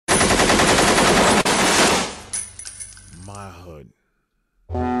hood.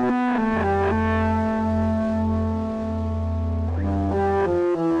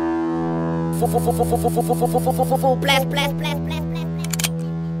 Blast, blast, blast, blast, blast.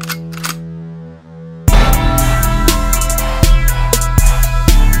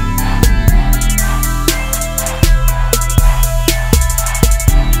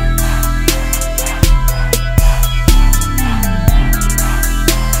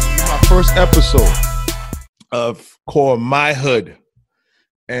 First episode of called My Hood.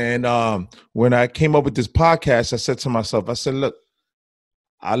 And when I came up with this podcast, I said to myself, I said, look,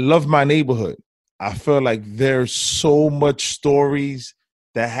 I love my neighborhood. I feel like there's so much stories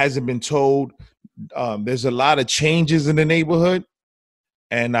that hasn't been told. There's a lot of changes in the neighborhood.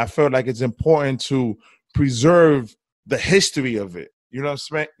 And I feel like it's important to preserve the history of it. You know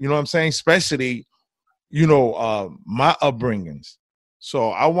what I'm saying? Especially, my upbringings.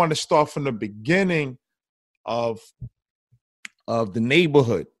 So I want to start from the beginning of the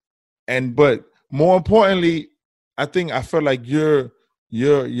neighborhood, but more importantly, I feel like you're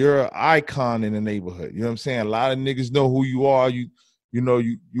an icon in the neighborhood. You know what I'm saying? A lot of niggas know who you are. You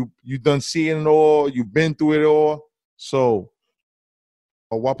done seeing it all. You've been through it all. So,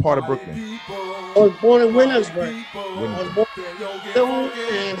 what part of Brooklyn? I was born in Williamsburg. I was born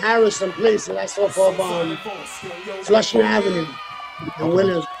in Harrison Place, and that's off of Flushing Avenue in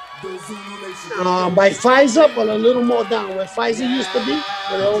Williamsburg. By Pfizer, but a little more down, where Pfizer used to be,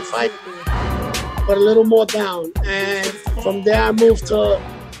 where the old Pfizer, but a little more down. And from there, I moved to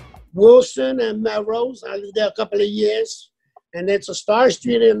Wilson and Melrose. I lived there a couple of years, and then to Star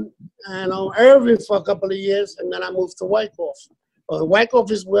Street and Irving for a couple of years, and then I moved to Wyckoff.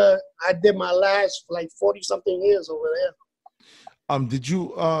 Wyckoff is where I did my last 40-something years over there. Did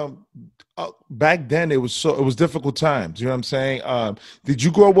you back then it was difficult times, you know what I'm saying? Did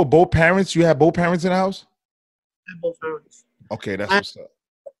you grow up with both parents? You had both parents in the house? I had both parents. Okay, that's what's up.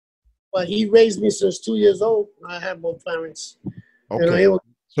 Well, he raised me since 2 years old. I had both parents. Okay.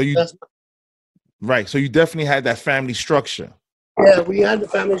 Right. So you definitely had that family structure. Yeah, we had the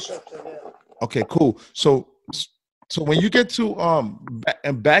family structure. Yeah. Okay, cool. So when you get to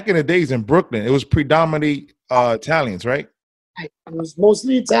back in the days in Brooklyn, it was predominantly Italians, right? It was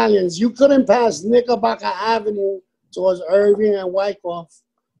mostly Italians. You couldn't pass Knickerbocker Avenue towards Irving and Wyckoff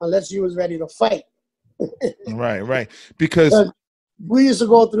unless you was ready to fight. Right. Because we used to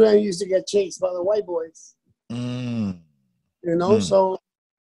go through and used to get chased by the white boys. So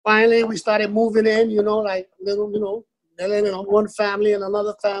finally we started moving in, one family and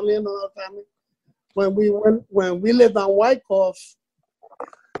another family and another family. When we lived on Wyckoff,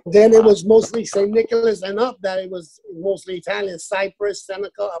 then it was mostly St. Nicholas and up that it was mostly Italian. Cyprus,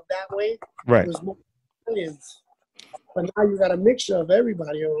 Seneca, up that way. Right. It was mostly Italians. But now you got a mixture of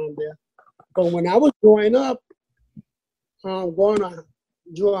everybody around there. But when I was growing up,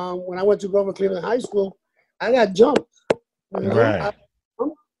 when I went to Grover Cleveland High School, I got jumped. Right.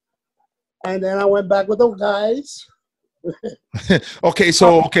 And then I went back with those guys.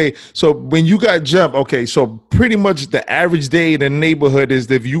 So when you got jumped, so pretty much the average day in the neighborhood is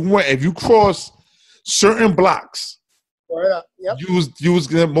that if you cross certain blocks, yep. you was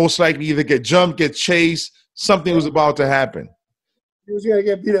gonna most likely either get jumped, get chased, something was about to happen. You was gonna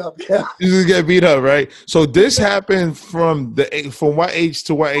get beat up, yeah. You was gonna get beat up, right? So this happened from what age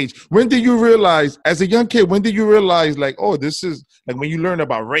to what age? When did you realize, as a young kid, like, oh, this is like when you learn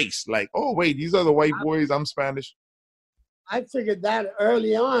about race, like, oh wait, these are the white boys, I'm Spanish. I figured that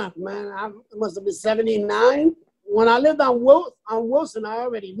early on, man. It must have been 79. When I lived on Wilson, I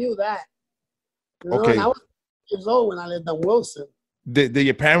already knew that. Okay. And I was years old when I lived on Wilson. Did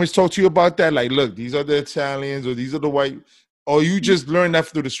your parents talk to you about that? Like, look, these are the Italians or these are the white, or you just learned that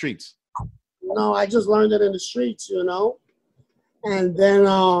through the streets? No, I just learned it in the streets, And then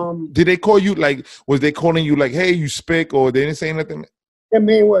did they call you, like, was they calling you like, hey, you spick, or they didn't say anything? The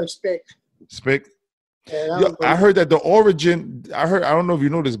main word, spick. Spick? Yeah, I heard that the origin, I don't know if you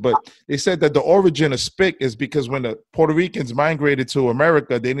know this, but they said that the origin of spick is because when the Puerto Ricans migrated to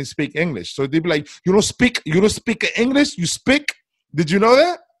America, they didn't speak English. So they'd be like, you don't speak English, you spick? Did you know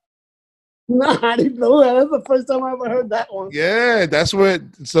that? No, I didn't know that. That's the first time I ever heard that one. Yeah, that's where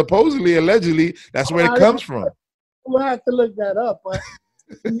supposedly, allegedly, that's where it comes from. We'll have to look that up. But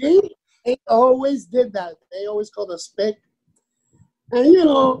me, they always did that. They always called us spick. And,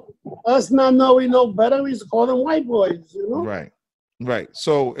 us not knowing no better, we used to call them white boys, Right.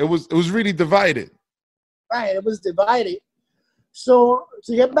 So it was really divided. Right, it was divided. So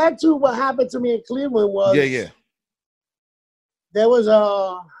to get back to what happened to me in Cleveland was... Yeah. There was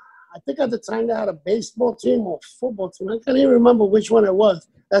I think at the time they had a baseball team or football team. I can't even remember which one it was.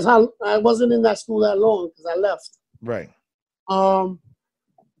 That's how I wasn't in that school that long because I left. Right. The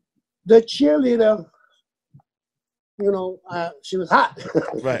cheerleader, she was hot.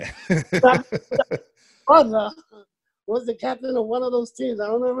 Right. My brother was the captain of one of those teams. I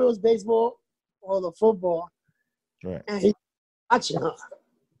don't know if it was baseball or the football. Right. And he watching her.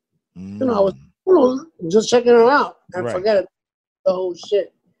 Mm. I was just checking her out and Right. forget it, the whole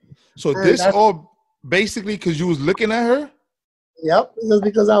shit. So And this all basically because you was looking at her? Yep, just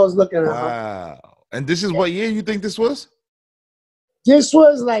because I was looking at her. Wow. And this is what year you think this was? This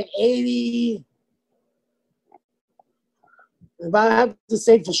was like 80. If I have to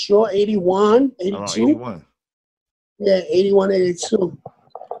say for sure, 81, 82. Around 81. Yeah, 81, 82. You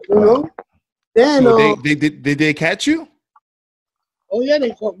Wow. know? Then, so did they catch you? Oh, yeah,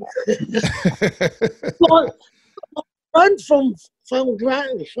 they caught me. Run from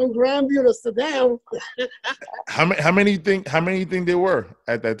Grandview to Sedan. How many think they were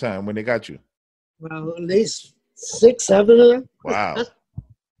at that time when they got you? Well, at least 6, 7 of them. Wow.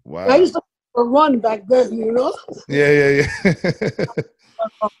 Wow. I used to run back then, Yeah. Yeah,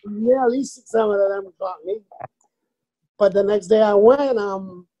 at least 6, 7 of them caught me. But the next day I went,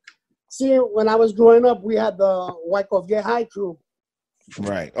 see, when I was growing up, we had the Wyckoff Get High crew.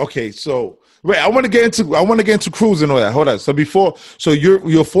 Right. Okay. So wait, I want to get into crews and all that. Hold on. So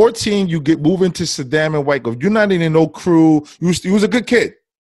you're 14. You move into Saddam and Wyckoff. You're not in no crew. You was a good kid.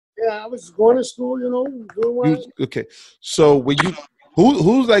 Yeah, I was going to school. Okay. So when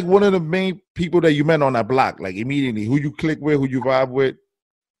who's like one of the main people that you met on that block? Like immediately, who you click with, who you vibe with?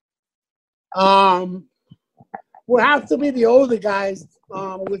 Would have to be the older guys,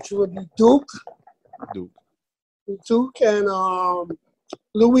 which would be Duke and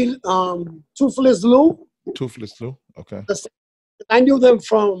Louis, Toothless Lou. Okay. I knew them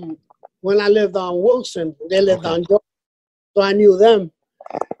from when I lived on Wilson. They lived on Georgia, so I knew them.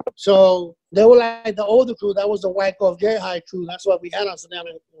 So they were like the older crew. That was the Wyckoff Gay High crew. That's what we had on Sedan.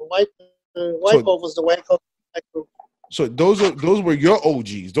 Wyckoff was the Wyckoff High crew. So those were your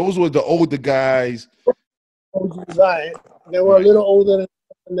OGs. Those were the older guys. OGs, right. They were a little older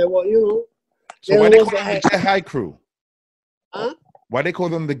than they were, So why they call them the Get High crew? Huh? Why they call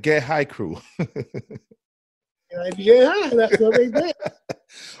them the Get High crew? Yeah, that's what they did.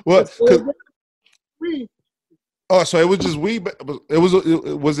 Well, we. Oh, so it was just we.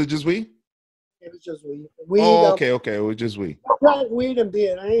 Was it just we? It was just weed. Weed. Okay. It was just weed. Like weed and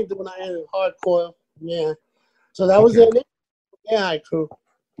beer. I ain't doing anything hardcore. Yeah. So that was it. Yeah, crew.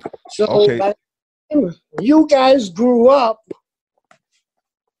 So by the time you guys grew up,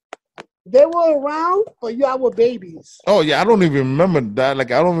 they were around, but y'all were babies. Oh yeah, I don't even remember that.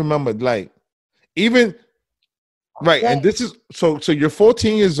 Like I don't remember like even right. And this is so you're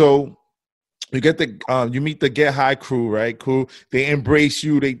 14 years old. You get you meet the Get High crew, right? Cool. They embrace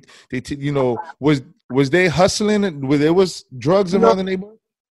you. They was they hustling? Where there was drugs involved in the neighborhood?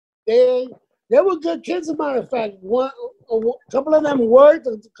 They were good kids. As a matter of fact, a couple of them worked.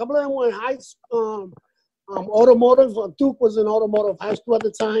 A couple of them were in high school, automotive. Duke was in automotive high school at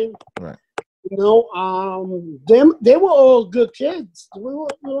the time. Right. They were all good kids.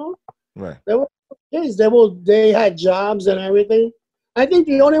 Right. They were kids. They had jobs and everything. I think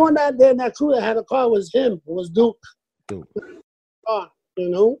the only one that in that crew that had a car was him. It was Duke.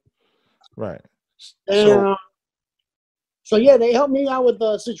 Right. And, so yeah, they helped me out with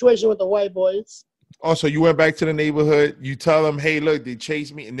the situation with the white boys. Oh, so you went back to the neighborhood. You tell them, hey, look, they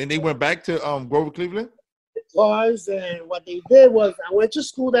chased me, and then they went back to Grover Cleveland. Cars, and what they did was I went to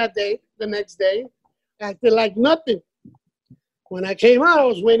school that day. The next day, acted like nothing. When I came out, I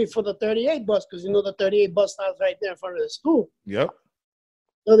was waiting for the 38 bus because the 38 bus stops right there in front of the school. Yep.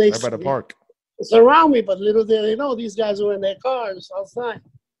 So they right by the park. Surround me, but little did they know these guys were in their cars outside.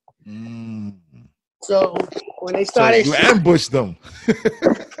 Mm. So when they started, you ambushed them.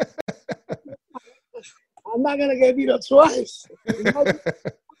 I'm not gonna get beat up twice.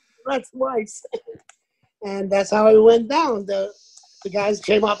 Not twice. And that's how it went down. The guys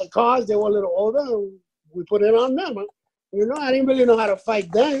came out the cars. They were a little older. And we put it on them. I didn't really know how to fight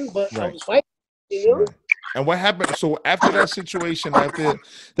then, but I was fighting. Right. And what happened? So after that situation, after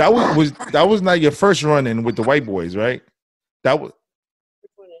that was not your first run-in with the white boys, right? That was.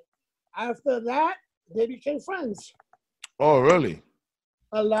 After that, they became friends. Oh, really?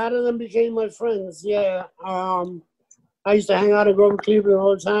 A lot of them became my friends. Yeah. I used to hang out in Grover Cleveland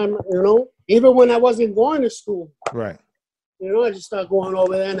all the time. Even when I wasn't going to school. Right. I just started going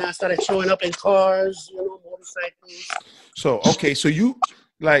over there, and I started showing up in cars. Motorcycles. So you.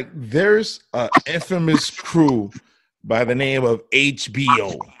 Like there's an infamous crew by the name of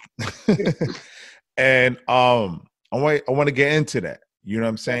H.B.O. And I want to get into that. You know what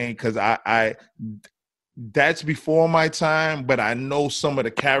I'm saying? Because that's before my time, but I know some of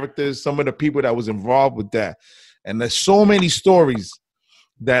the characters, some of the people that was involved with that. And there's so many stories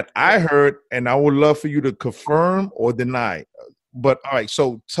that I heard, and I would love for you to confirm or deny. But all right,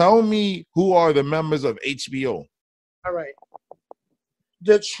 so tell me, who are the members of H.B.O? All right.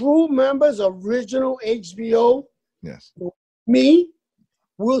 The true members, original H.B.O. Yes. Me,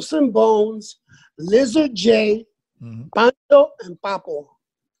 Wilson Bones, Lizard J, Pancho, and Papo.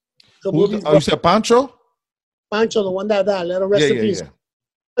 You said Pancho? Pancho, the one that died. Let him rest in peace. Yeah.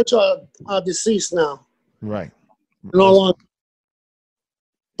 Pancho are deceased now. Right. No longer.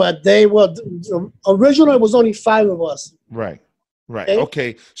 But they were originally. It was only 5 of us. Right.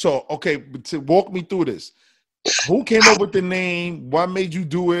 Okay. So to walk me through this. Who came up with the name? What made you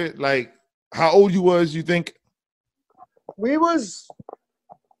do it? Like, how old you was? You think? We was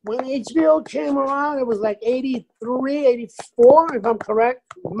when H.B.O came around. It was like 83, 84, if I'm correct.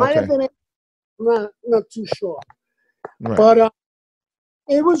 Might have been. Not too sure. Right. But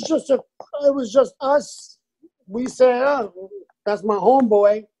it was just us. We said, "Oh, that's my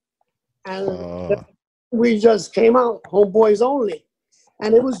homeboy," and we just came out homeboys only.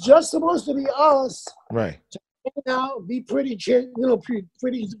 And it was just supposed to be us, right? To hang out, be pretty,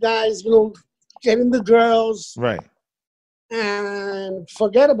 pretty guys, getting the girls, right? And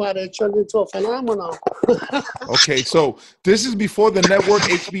forget about it. It turned into a phenomenon. Okay, so this is before the network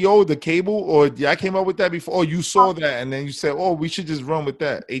H.B.O, the cable, or I came up with that before. Oh, you saw that, and then you said, "Oh, we should just run with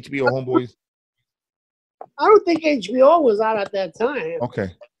that." H.B.O homeboys. I don't think H.B.O was out at that time.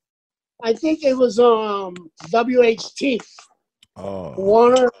 Okay. I think it was WHT. Oh.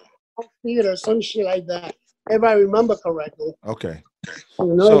 Warner Theater, some shit like that. If I remember correctly. Okay.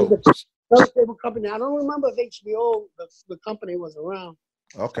 The cable company. I don't remember if HBO, the company, was around.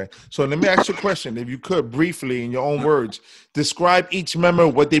 Okay. So let me ask you a question. If you could briefly, in your own words, describe each member,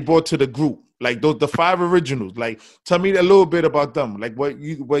 what they brought to the group. Like the 5 originals. Like, tell me a little bit about them. Like what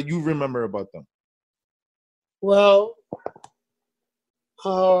you remember about them. Well,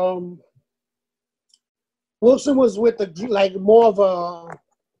 Wilson was with more of a.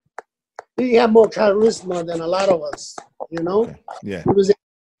 He had more charisma than a lot of us, Okay. Yeah. He was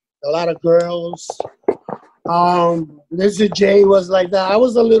a lot of girls. Lizard J was like that. I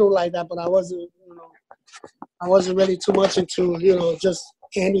was a little like that, but I wasn't really too much into, just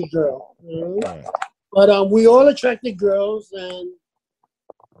any girl. Right. But we all attracted girls, and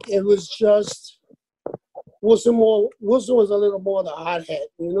it was just Wilson was a little more the hothead,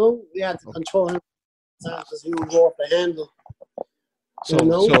 We had to control him because he would go off the handle.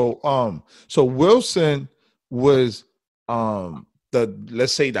 So Wilson was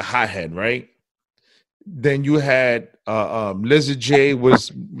let's say the hothead, right? Then you had Lizard J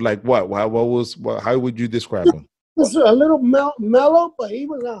was like what? How would you describe him? He was a little mellow, but he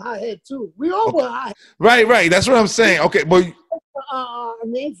was a hothead too. We all were hot. Right. That's what I'm saying. Okay, but a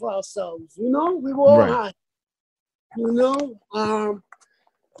name for ourselves, we were all hot.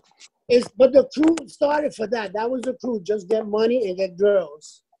 But the crew started for that. That was the crew. Just get money and get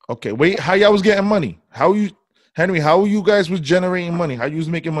girls. Okay, wait. How y'all was getting money? How you guys was generating money? How you was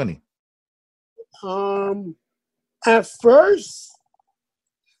making money? At first,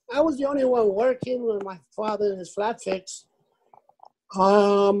 I was the only one working with my father in his flat fix.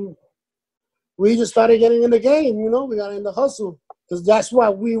 We just started getting in the game. We got in the hustle because that's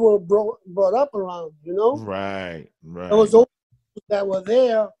what we were brought up around. Right. There was those that were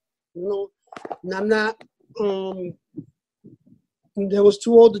there. And I'm not. There was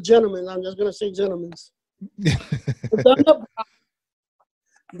 2 older gentlemen. I'm just gonna say gentlemen.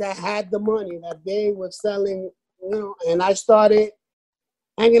 That had the money that they were selling, and I started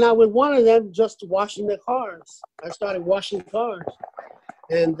hanging out with one of them, just washing their cars. I started washing cars,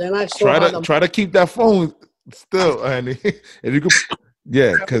 and then I saw try to keep that phone still, Andy. If you could,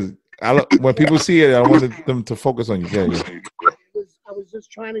 because when people see it, I wanted them to focus on you. Yeah. I was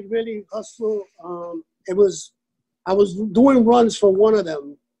just trying to really hustle. I was doing runs for one of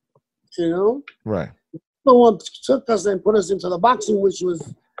them, Right. The one took us and put us into the boxing, which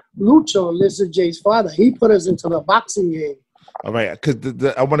was Lucho, Lizard J's father. He put us into the boxing game. All right,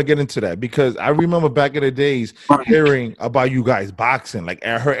 because I want to get into that because I remember back in the days hearing about you guys boxing. Like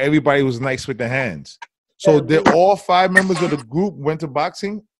I heard everybody was nice with the hands. So did all 5 members of the group went to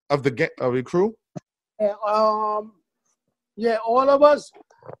boxing of the crew? Yeah, all of us.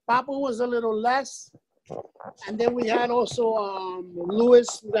 Papa was a little less. And then we had also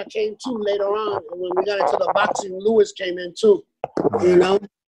Lewis that came too later on. And when we got into the boxing, Lewis came in too,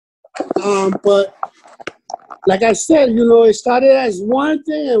 But like I said, it started as one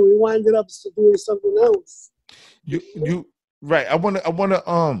thing and we winded up doing something else. You right. I wanna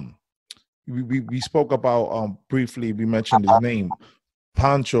we spoke about briefly. We mentioned his name,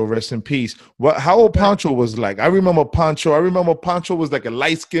 Pancho. Rest in peace. How old Pancho was like? I remember Pancho. Was like a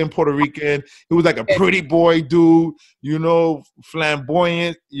light skinned Puerto Rican. He was like a pretty boy dude. You know,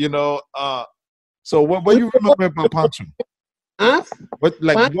 flamboyant. You know. So what do you remember about Pancho? Huh?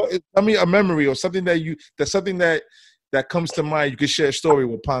 Tell me a memory or something that comes to mind. You could share a story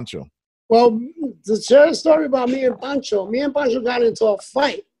with Pancho. Well, to share a story about me and Pancho got into a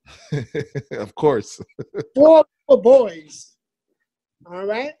fight. Of course. 4 boys. All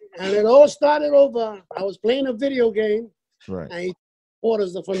right. And it all started over. I was playing a video game. Right. And he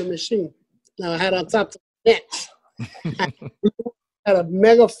orders from the machine. Now I had on top of the net. Had a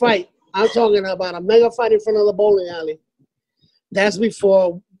mega fight. I'm talking about a mega fight in front of the bowling alley. That's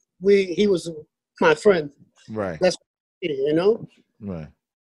before he was my friend. Right. That's you know. Right.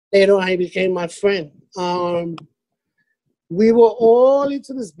 Later on, he became my friend. We were all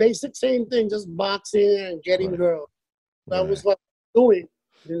into this basic same thing, just boxing and getting girls. That was what I was doing,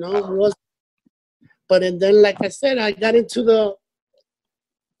 you know. But then, like I said, I got into the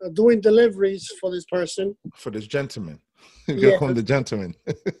doing deliveries for this person. For this gentleman. You call him the gentleman.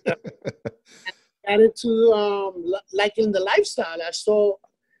 Got into liking the lifestyle. I saw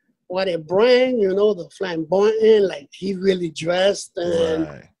what it bring, you know, the flamboyant, like he really dressed.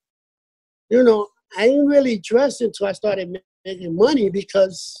 And, you know, I didn't really dress until I started making money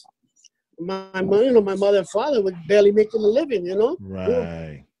because my mother and father were barely making a living, you know?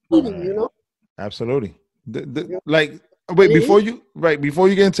 Right. You know? Absolutely. Before you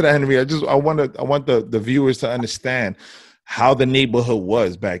get into that, Henry, I want the viewers to understand how the neighborhood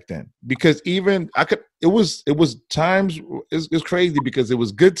was back then, because it was times. It's crazy because it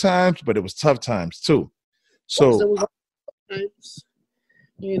was good times, but it was tough times too. So, it was times,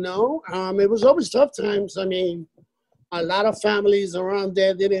 you know, it was always tough times. I mean, a lot of families around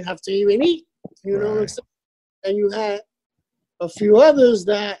there didn't have to even eat, you know, and you had a few others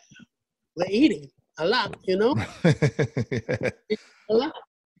that were eating a lot, you know, a lot,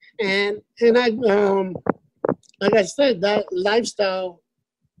 and I. Like I said, that lifestyle.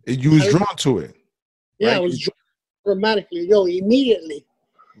 You was drawn to it. Yeah, I was drawn dramatically. Immediately.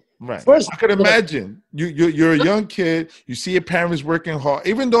 Right. First, I could imagine you're a young kid. You see your parents working hard,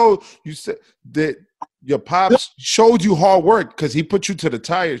 even though you said that your pops showed you hard work because he put you to the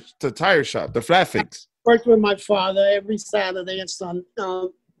tire shop, the flat fix. I worked with my father every Saturday and Sunday.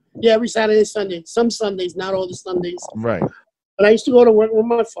 Every Saturday and Sunday. Some Sundays, not all the Sundays. Right. But I used to go to work with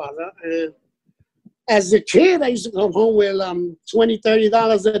my father, and as a kid, I used to come home with $20,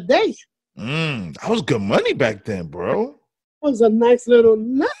 $30 a day. That was good money back then, bro. It was a nice little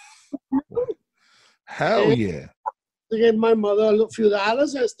nut. Hell yeah. To give my mother a few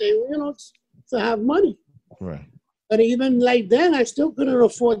dollars and stay, you know, to have money. Right. But even like then, I still couldn't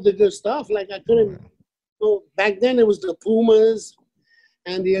afford the good stuff. Like I couldn't, you know, back then it was the Pumas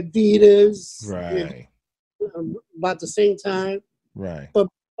and the Adidas. Right. About the same time. Right. But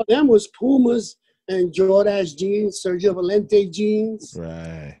for them was Pumas and Jordache jeans, Sergio Valente jeans,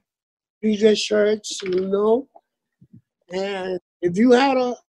 right? P.J. shirts, you know. And if you had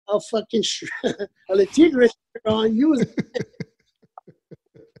a fucking a Tigre shirt on, you was,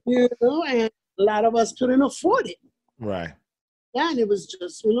 you know, and a lot of us couldn't afford it. Right. And it was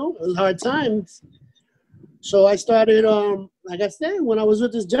just, you know, it was hard times. So I started, like I said, when I was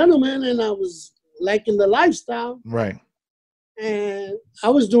with this gentleman and I was liking the lifestyle. Right. And I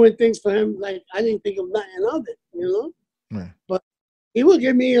was doing things for him like I didn't think of nothing of it, you know. Right. But he would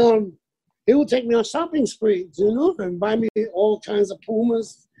give me he would take me on shopping sprees, you know, and buy me all kinds of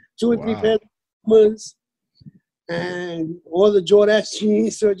Pumas, 2 and 3 pairs of Pumas, and all the Jordache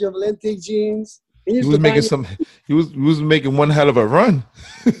jeans, Sergio Valente jeans. He was making he was making one hell of a run.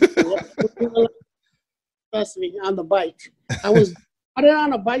 Trust me, on the bike. I was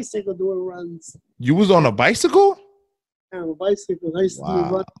on a bicycle doing runs. You was on a bicycle? On a bicycle. I used to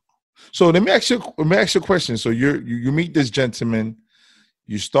do runs. So let me ask you a question. So you meet this gentleman,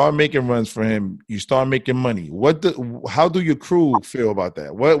 you start making runs for him, you start making money. How do your crew feel about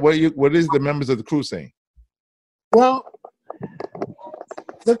that? What is the members of the crew saying? Well,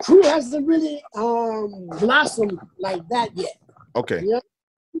 the crew hasn't really blossomed like that yet. Okay. Yeah.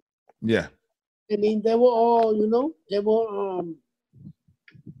 Yeah. I mean, they were all, you know, they were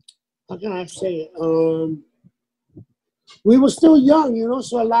how can I say it? We were still young, you know,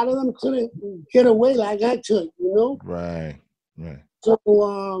 so a lot of them couldn't get away like I could, you know. Right. Right. So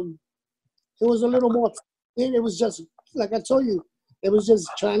it was a little more. It was just like I told you. It was just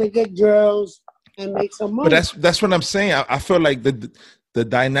trying to get girls and make some money. But that's what I'm saying. I feel like the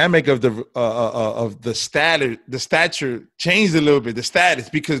dynamic of the stature changed a little bit, the status,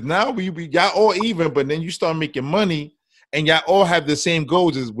 because now we y'all all even, but then you start making money and y'all all have the same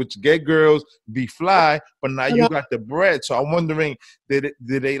goals, as which get girls, be fly, but now you got the bread. So I'm wondering, did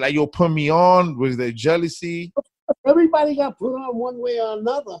they like, yo, put me on? Was there jealousy? Everybody got put on one way or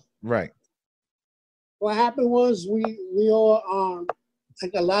another. Right. What happened was we all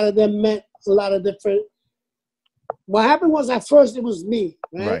like a lot of them met a lot of different. What happened was at first it was me,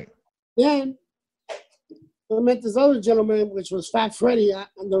 right? Right. Then I met this other gentleman, which was Fat Freddy.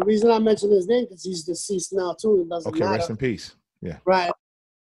 And the reason I mention his name because he's deceased now too. It doesn't matter. Rest in peace. Yeah. Right.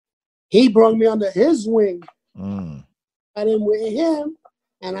 He brought me under his wing. Mm. I didn't with him,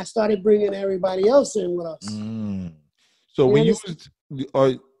 and I started bringing everybody else in with us. Mm. So when you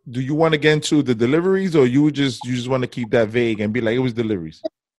was, do you want to get into the deliveries, or you just want to keep that vague and be like, it was deliveries?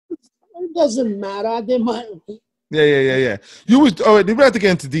 It doesn't matter. I did my. Yeah. You was they have to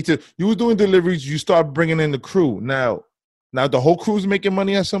get into detail. You was doing deliveries. You start bringing in the crew. Now the whole crew's making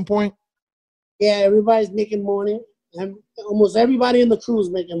money at some point. Yeah, everybody's making money, and almost everybody in the crew is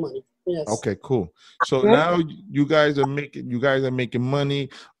making money. Yes. Okay, cool. So now you guys are making money.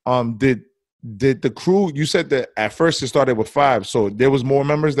 Did the crew? You said that at first it started with 5, so there was more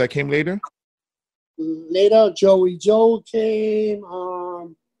members that came later. Later, Joey Joe came.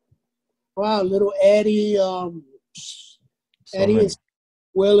 Little Eddie. Eddie and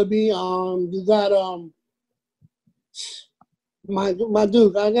Willoughby. You got my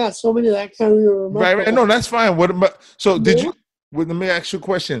dude. I got so many that I can't even remember. Right. No, that's fine. What about? So did you? Let me ask you a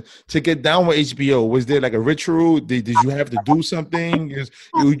question. To get down with H.B.O, was there like a ritual? Did you have to do something?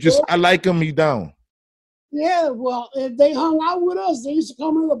 You just I like them, you down. Yeah, well, if they hung out with us, they used to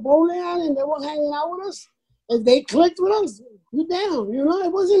come in the bowling alley and they were hanging out with us. If they clicked with us, you down. You know,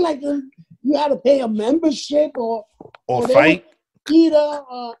 it wasn't like you had to pay a membership or fight. It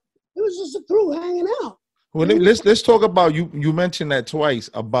was just a crew hanging out. Well, let's talk about you mentioned that twice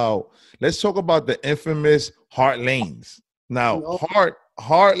let's talk about the infamous Hart Lanes. Now,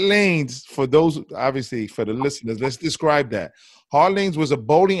 Hart Lanes, for those, obviously for the listeners, let's describe that. Hart Lanes was a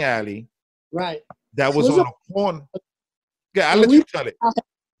bowling alley, right? That was on a corner. Yeah, I'll let you tell it.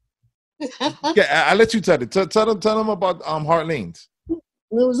 Yeah, I'll let you tell it. Tell them about Hart Lanes. It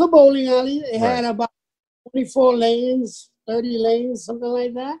was a bowling alley. It had about 24 lanes, 30 lanes, something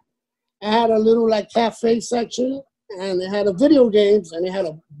like that. It had a little like cafe section, and it had a video games, and it had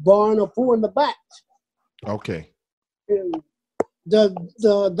a bar and a pool in the back. Okay. And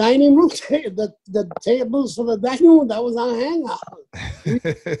the dining room, the tables for the dining room, that was our hangout.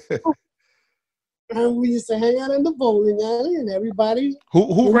 And we used to hang out in the bowling alley, and everybody.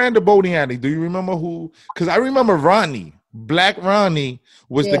 Who ran the bowling alley? Do you remember who? Because I remember Ronnie. Black Ronnie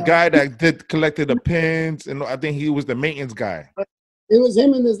was the guy that collected the pins, and I think he was the maintenance guy. It was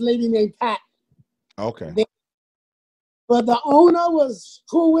him and this lady named Pat. Okay. But the owner was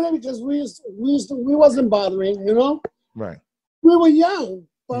cool with it because we wasn't bothering, you know. Right. We were young,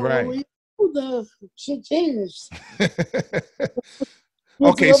 but right. When the shit changed.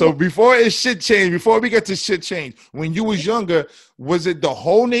 Okay, so before we get to shit change, when you was younger, was it the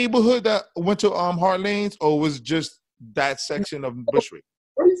whole neighborhood that went to Hart Lanes, or was it just that section of Bushwick?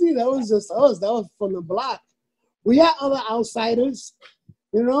 Crazy, that was just us. That was from the block. We had other outsiders,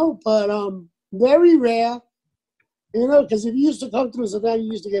 you know, but very rare, you know, because if you used to come through Savannah,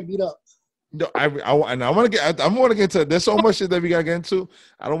 you used to get beat up. No, I want to get into. There's so much shit that we gotta get into.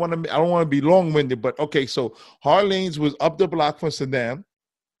 I don't want to be long winded, but okay. So Hart Lanes was up the block from Saddam.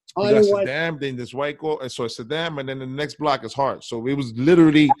 You got Saddam, then this white girl, and so Saddam, and then the next block is Hart. So it was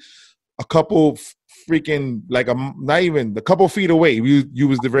literally a couple freaking not even a couple feet away. You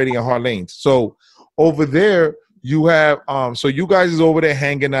was already in Hart Lanes. So over there you have so you guys is over there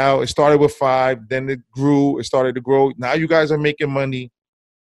hanging out. It started with 5, then it grew. It started to grow. Now you guys are making money.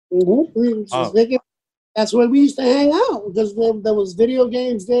 Mm-hmm. That's where we used to hang out because there was video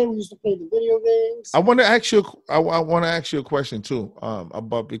games there. We used to play the video games. I want to ask you a question too.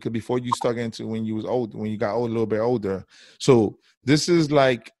 About because before you start into when you got a little bit older. So this is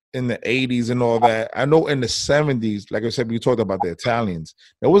like in the 80s and all that. I know in the 70s, like I said, we talked about the Italians.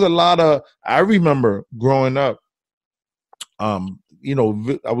 There was a lot of. I remember growing up. You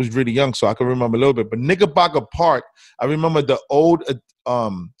know, I was really young, so I can remember a little bit. But Knickerbocker Park, I remember the old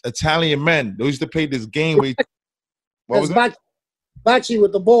Italian men. They used to play this game where what was that? Bocce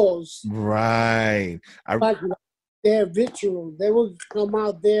with the balls. Right. Their ritual. They would come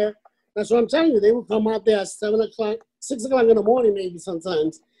out there. That's what I'm telling you. They would come out there at 7 o'clock, 6 o'clock in the morning, maybe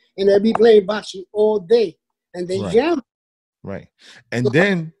sometimes, and they'd be playing bocce all day, and they jam. Right. And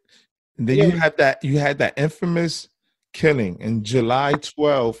then you had that infamous killing in July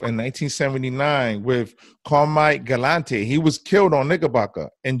 12th in 1979 with Carmike Galante. He was killed on Knickerbocker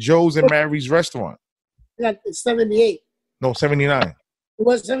in Joe's and Mary's restaurant. Yeah, it's 78. No, 79. It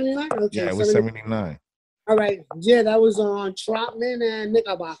was 79? Okay. Yeah, it was 79. All right. Yeah, that was on Trotman and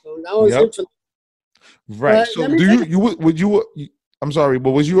Knickerbocker. That was Yep. infamous. Right. But So I'm sorry,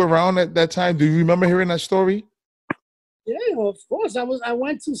 but was you around at that time? Do you remember hearing that story? Yeah, of course. I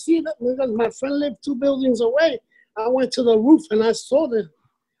went to see that because my friend lived 2 buildings away. I went to the roof and I saw them.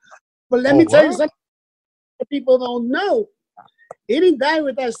 But let me tell you something people don't know. He didn't die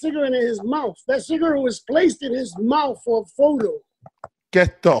with that cigarette in his mouth. That cigarette was placed in his mouth for a photo.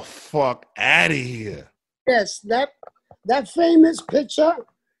 Get the fuck out of here. Yes, that famous picture,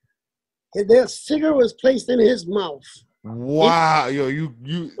 the cigarette was placed in his mouth. Wow, yo,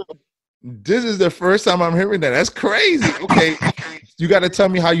 you. This is the first time I'm hearing that. That's crazy. Okay, you got to tell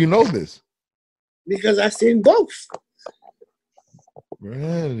me how you know this. Because I seen both.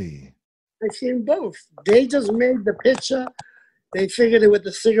 Really? I seen both. They just made the picture. They figured it with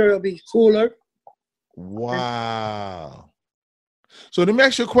the cigarette would be cooler. Wow. So let me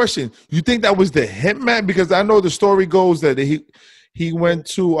ask you a question. You think that was the hitman? Because I know the story goes that he went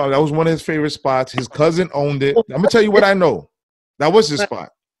to that was one of his favorite spots. His cousin owned it. I'm gonna tell you what I know. That was his spot.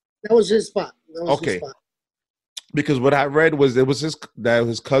 That was his spot. Okay. His spot. Because what I read was his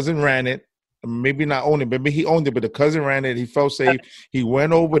cousin ran it. Maybe not owned it, maybe he owned it, but the cousin ran it. He felt safe. He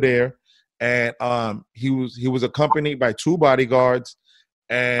went over there, and he was accompanied by 2 bodyguards,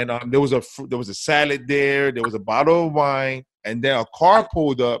 and there was a salad there. There was a bottle of wine, and then a car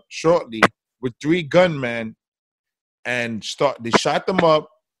pulled up shortly with 3 gunmen, and they shot them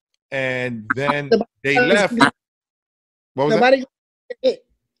up, and then they left. What was that?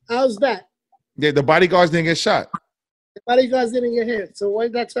 How's that? Yeah, the bodyguards didn't get shot. The bodyguards didn't get hit. So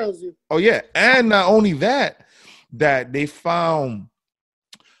what that tells you? Oh yeah, and not only that they found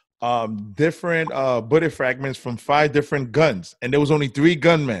different bullet fragments from 5 different guns, and there was only 3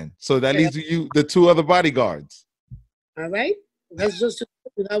 gunmen. So that leaves you the 2 other bodyguards. All right, that's just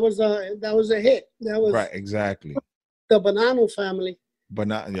that was a hit. That was right, exactly. The Bonanno family.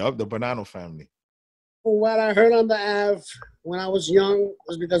 The Bonanno family. From what I heard on the Ave when I was young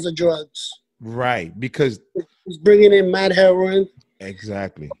was because of drugs. Right, because he's bringing in mad heroin.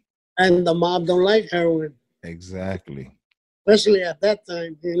 Exactly. And the mob don't like heroin. Exactly. Especially at that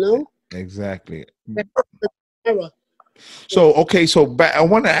time, you know? Exactly. So, okay, I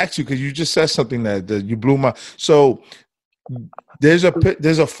want to ask you, because you just said something that you blew my... So, there's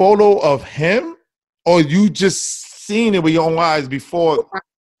a photo of him, or you just seen it with your own eyes before?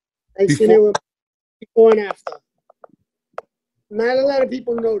 I seen it before and after. Not a lot of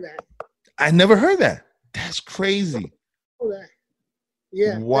people know that. I never heard that. That's crazy.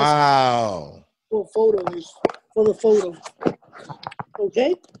 Yeah. Wow. For photos. For the photo.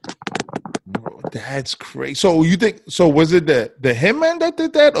 Okay. That's crazy. So you think? So was it the hitman that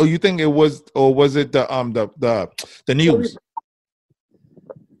did that, or you think it was, or was it the news?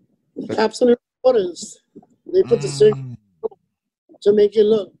 The cops and the reporters. They put the circle to make it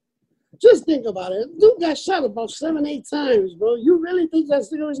look. Just think about it. Dude got shot about 7-8 times, bro. You really think that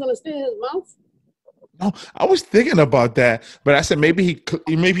cigarette's gonna stay in his mouth? No, I was thinking about that, but I said maybe he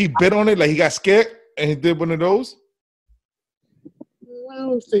bit on it, like he got scared and he did one of those. I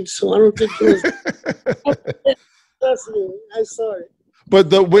don't think so. I don't think it was. Trust me, I saw it.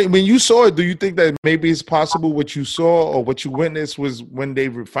 But when you saw it, do you think that maybe it's possible what you saw or what you witnessed was when they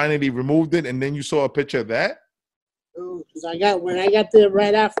finally removed it, and then you saw a picture of that? Because when I got there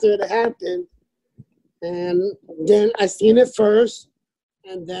right after it happened, and then I seen it first,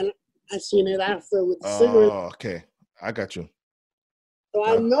 and then I seen it after with the cigarette. Oh, okay, I got you. So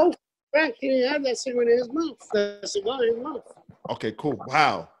I know Frank didn't have that cigarette in his mouth. The cigar in his mouth. Okay, cool.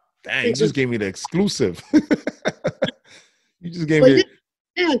 Wow, dang, you just gave me the exclusive. You just gave me. me.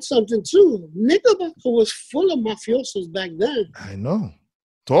 And something too. Knickerbocker was full of mafiosos back then. I know.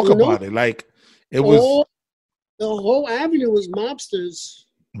 Talk about it. Like it was. The whole avenue was mobsters.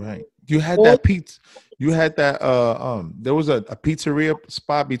 Right. You had that pizza. You had that. There was a pizzeria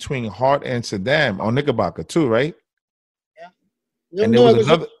spot between Hart and Saddam on Knickerbocker too, right? Yeah. And there was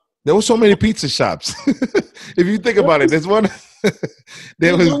another. There were so many pizza shops. If you think about it, there's one.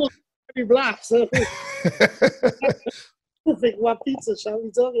 There was. Blocks. What pizza shop are we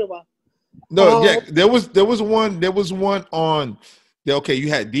talking about? No, yeah, there was one on. Okay, you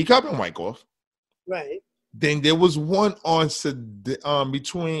had Decop and Wyckoff. Right. Then there was one on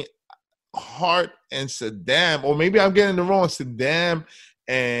between Hart and Saddam, or maybe I'm getting it wrong, Saddam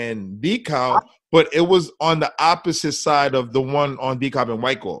and Decop, but it was on the opposite side of the one on Decop and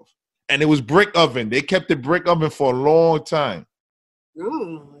Wyckoff. and it was brick oven. They kept the brick oven for a long time.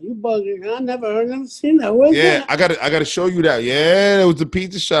 No, you bugging. I never seen that. Where's that? I gotta show you that. Yeah, there was a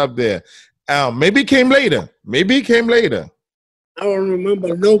pizza shop there. Maybe it came later. I don't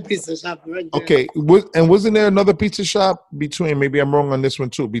remember no pizza shop right there. Okay, wasn't there another pizza shop between? Maybe I'm wrong on this one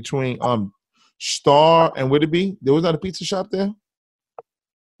too. Between Star and would it be? There was not a pizza shop there.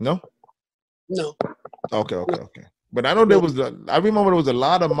 No. No. Okay. But I know there was. I remember there was a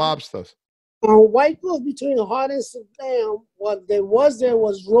lot of mob stuff. White Clothes between Hart and Saddam. What there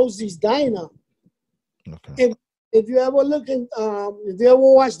was Rosie's Diner. Okay. If you ever look at if you ever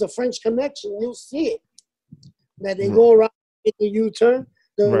watch The French Connection, you'll see it. That they go around in the U-turn.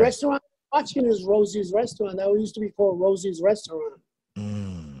 The restaurant watching is Rosie's Restaurant. That used to be called Rosie's Restaurant.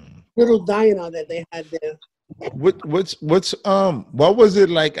 Little diner that they had there. What was it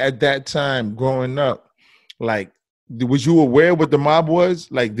like at that time growing up? Like, was you aware what the mob was?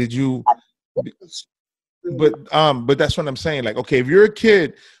 Like, did you? But that's what I'm saying. Like, okay, if you're a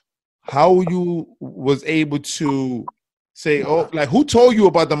kid, how you was able to say, oh, like who told you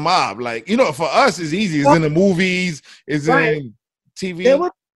about the mob? Like, you know, for us it's easy. It's in the movies, it's in TV. There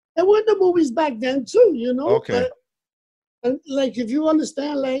were the movies back then too, you know. Okay. And like if you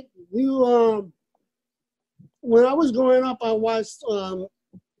understand, like you when I was growing up, I watched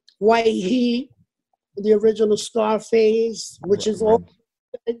White Heat, the original Scarface, which is all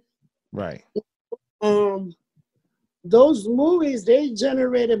right. Those movies, they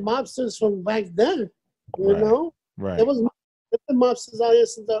generated mobsters from back then, you know? Right. There was mobsters out here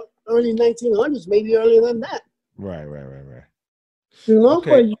since the early 1900s, maybe earlier than that. Right. You know,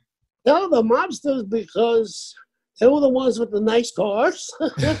 but you tell the mobsters because they were the ones with the nice cars.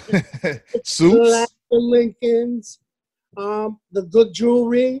 Suits. The Lincolns, the good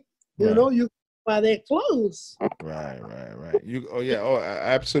jewelry, you know, you buy their clothes. Right.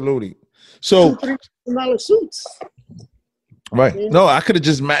 Absolutely. So $2,000 suits. Right. Yeah. No, I could have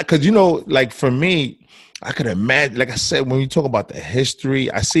just because you know, like for me, I could imagine. Like I said, when you talk about the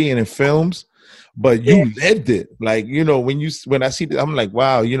history, I see it in films, but you lived it. Like you know, when I see that, I'm like,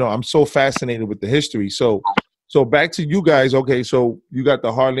 wow, you know, I'm so fascinated with the history. So back to you guys. Okay, so you got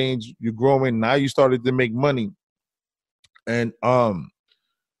the Harleans, you're growing. Now you started to make money, and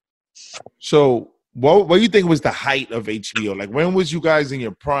so what do you think was the height of HBO? Like when was you guys in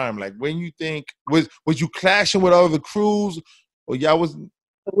your prime? Like when you think was you clashing with other crews? Or y'all was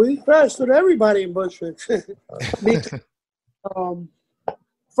we crashed with everybody in Bushwick.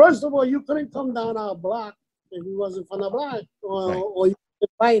 First of all, you couldn't come down our block if you wasn't from the block, or you could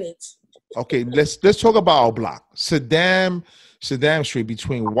fight it. Okay, let's talk about our block, Saddam Street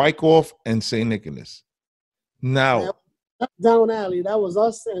between Wyckoff and St. Nicholas. Now, down alley, that was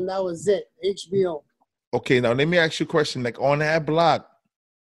us, and that was it. H.B.O. Okay, now let me ask you a question. Like on that block,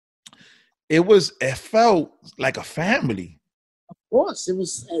 it felt like a family. Of course, it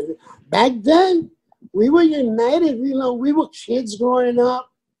was back then. We were united. You know, we were kids growing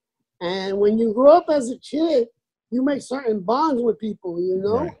up, and when you grow up as a kid, you make certain bonds with people. You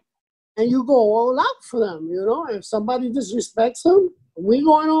know, and you go all out for them. You know, if somebody disrespects them, we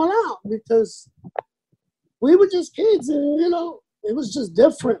going all out because we were just kids, and you know, it was just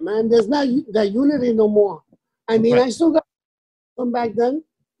different, man. There's not that unity no more. I mean, I still got some back then,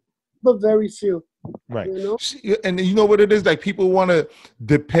 but very few. Right. You know? And you know what it is? Like people want to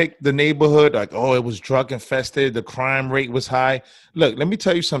depict the neighborhood like, oh, it was drug infested, the crime rate was high. Look, let me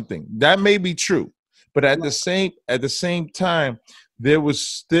tell you something. That may be true, but at the same time, there was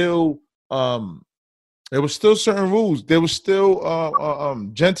still certain rules. There was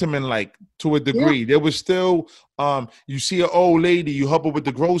still gentlemen like to a degree. Yeah. There was still you see an old lady, you help her with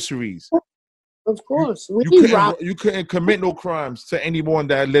the groceries. Of course. You couldn't commit no crimes to anyone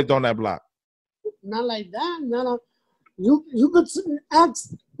that lived on that block. Not like that. No. You could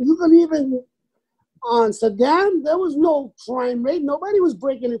ask. You could even on Saddam. There was no crime rate. Nobody was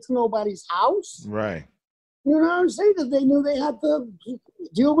breaking into nobody's house. Right. You know what I'm saying? Because they knew they had to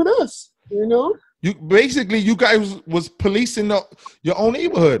deal with us. You know. You guys was policing your own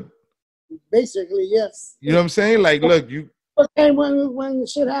neighborhood. Basically, yes. You know what I'm saying? Like, look, you. Okay, when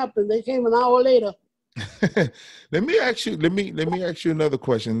shit happened, they came an hour later. Let me ask you another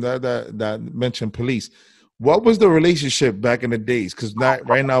question that mentioned police. What was the relationship back in the days? Because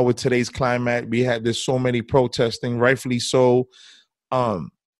right now with today's climate, there's so many protesting, rightfully so. I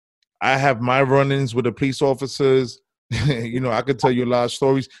have my run-ins with the police officers. You know, I could tell you a lot of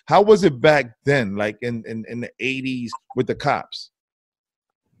stories. How was it back then, like in the 80s with the cops?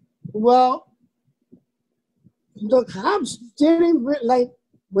 Well, the cops didn't like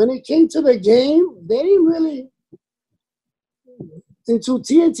when it came to the game. They didn't really. until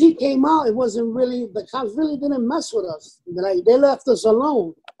TNT came out, it wasn't really, the cops really didn't mess with us. Like, they left us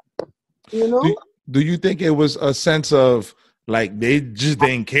alone, you know? Do you think it was a sense of like they just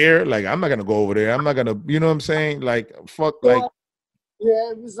didn't care? Like, I'm not gonna go over there. I'm not gonna, you know what I'm saying? Like, fuck, like,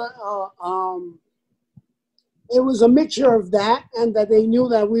 Yeah, it was a mixture of that and that they knew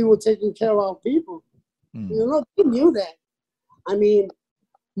that we were taking care of our people. You know, they knew that. I mean,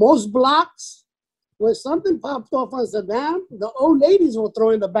 most blocks, when something popped off on Saddam, the old ladies were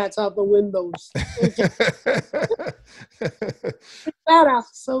throwing the bats out the windows.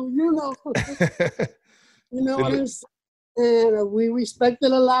 So, you know what I'm saying? And we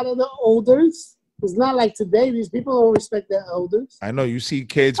respected a lot of the elders. It's not like today; these people don't respect their elders. I know you see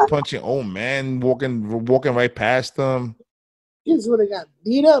kids punching old man walking right past them. Kids would have got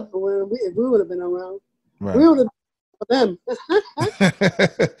beat up if we would have been around. Right. We would have been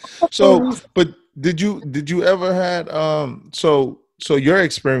them. So, but did you ever had so your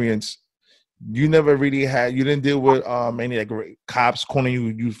experience? You never really had. You didn't deal with any like cops calling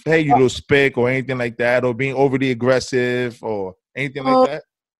you hey, you little spick or anything like that, or being overly aggressive or anything like that.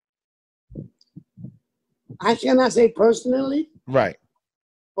 I cannot say personally, right?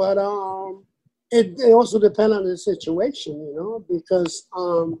 But it also depends on the situation, you know, because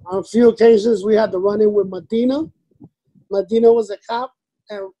on a few occasions we had to run in with Medina. Medina was a cop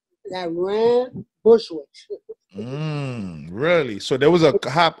that ran Bushwick. Really? So there was a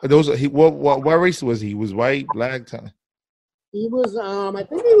cop. There was what race was he? He was white, black? He was I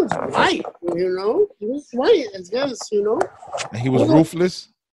think he was white. You know, he was white. I guess, you know. And he was ruthless.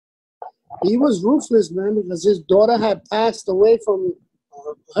 He was ruthless, man, because his daughter had passed away from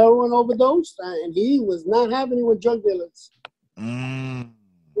heroin overdose, and he was not having it with drug dealers.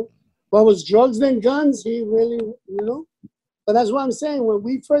 But with drugs and guns, he really, you know. But that's what I'm saying. When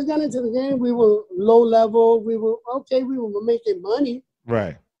we first got into the game, we were low level. We were making money.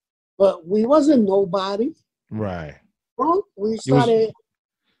 Right. But we wasn't nobody. Right. Well, we started.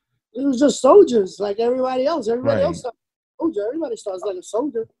 It was just soldiers, like everybody else. Everybody else started a soldier. Everybody starts like a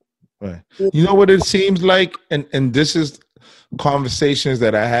soldier. Right. You know what it seems like, and this is conversations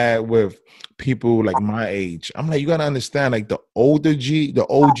that I had with people like my age. I'm like, you gotta understand, like the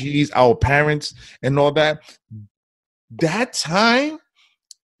OGs, our parents, and all that. That time,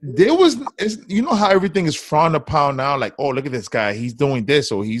 there was, you know how everything is frowned upon now. Like, oh, look at this guy, he's doing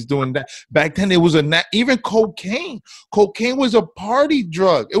this or he's doing that. Back then, it was even cocaine. Cocaine was a party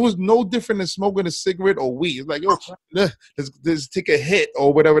drug. It was no different than smoking a cigarette or weed. It's like, yo, let's take a hit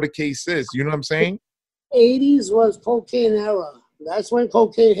or whatever the case is. You know what I'm saying? 80s was cocaine era. That's when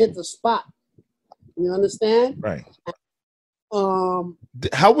cocaine hit the spot. You understand? Right.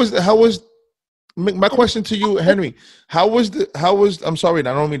 How was my question to you, Henry? How was I'm sorry, I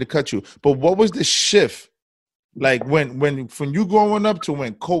don't mean to cut you, but what was the shift like when you growing up to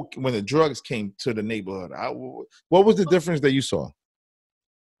when the drugs came to the neighborhood? What was the difference that you saw?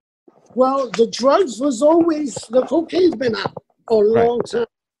 Well, the drugs was always, the cocaine's been out for a long time.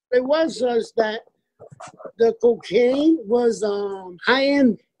 It was just that the cocaine was high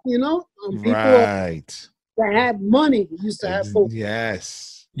end, you know, people that had money used to have cocaine.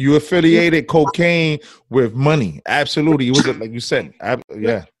 Yes. You affiliated cocaine with money. Absolutely. It was like you said.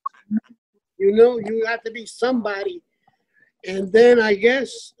 Yeah. You know, you have to be somebody. And then I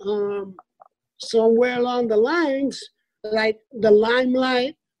guess somewhere along the lines, like the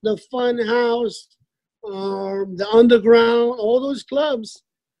Limelight, the Fun House, the Underground, all those clubs,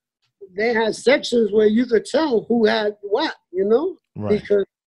 they had sections where you could tell who had what, you know, because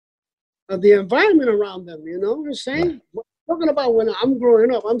of the environment around them, you know what I'm saying? Talking about when I'm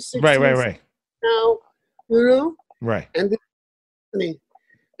growing up, I'm 16 now, you know? Right. And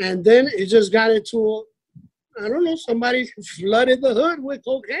then it just got into, I don't know, somebody flooded the hood with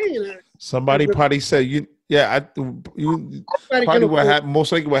cocaine. Somebody probably said, probably what happened,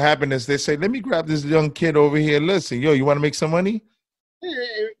 most likely what happened is they say, let me grab this young kid over here. Listen, yo, you want to make some money?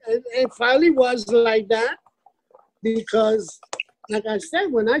 It finally was like that because, like I said,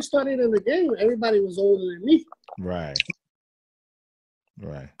 when I started in the game, everybody was older than me. Right.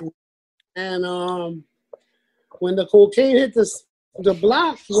 And when the cocaine hit the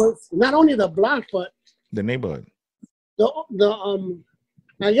block, was not only the block but the neighborhood.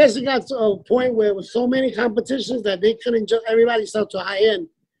 I guess it got to a point where it was so many competitions that they couldn't just everybody started to high end.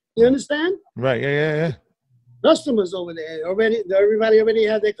 You understand? Right. Yeah. Customers over there everybody already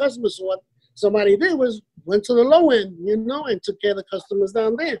had their customers. So what somebody did was went to the low end, you know, and took care of the customers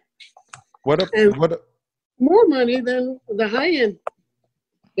down there. More money than the high end.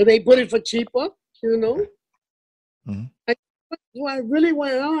 So they put it for cheaper, you know. What really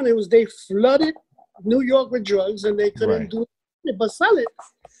went on, it was they flooded New York with drugs and they couldn't do but sell it.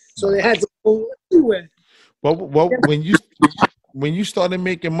 So they had to go anywhere. What when you started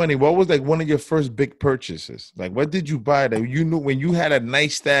making money, what was like one of your first big purchases? Like what did you buy that you knew when you had a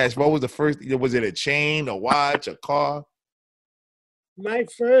nice stash? What was the first? Was it a chain, a watch, a car? My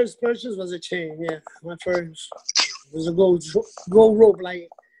first purchase was a chain. Yeah, my first was a gold rope like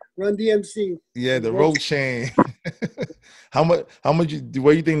Run DMC. Yeah, the rope chain. How much? What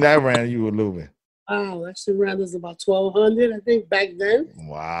do you think that ran you a little bit? Wow, that shit ran us about 1,200, I think, back then.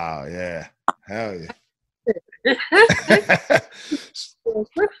 Wow, yeah, hell yeah.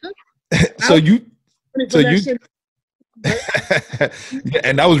 so you, yeah,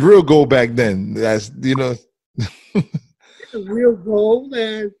 and that was real gold back then. That's real gold.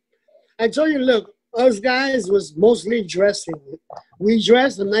 And I told you, look, us guys was mostly dressing. We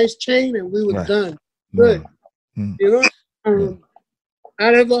dressed a nice chain and we were right. done. Good. Mm. You know,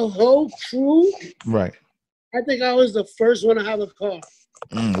 out of the whole crew, right. I think I was the first one to have a car.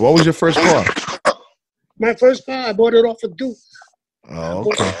 What was your first car? My first car, I bought it off of Duke. Oh,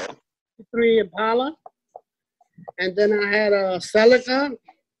 okay. 3 Impala. And then I had a Celica.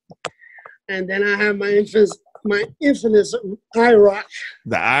 And then I had my infamous IROC.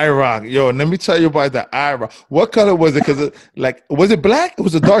 The IROC. Yo, let me tell you about the IROC. What color was it? Because was it black? It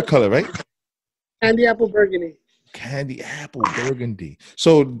was a dark color, right? Candy apple burgundy. Candy apple burgundy.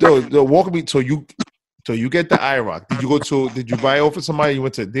 So walk me. So you get the IROC. Did you buy it off of somebody? You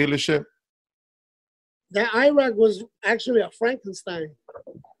went to a dealership? The IROC was actually a Frankenstein.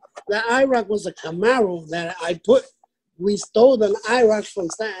 The IROC was a Camaro that we stole an IROC from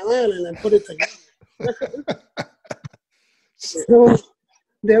Staten Island and put it together. So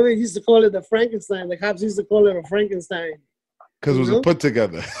they used to call it the Frankenstein. The cops used to call it a Frankenstein. Because it was a put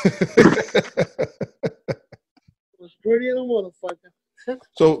together. It was pretty little motherfucker.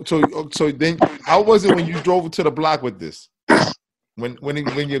 So then how was it when you drove to the block with this? When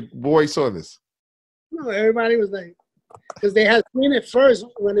your boy saw this? No, everybody was like, because they had seen it first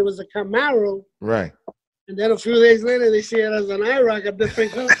when it was a Camaro. Right. And then a few days later, they see it as an IROC, a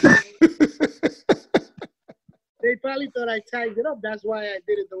different color. They probably thought I tagged it up. That's why I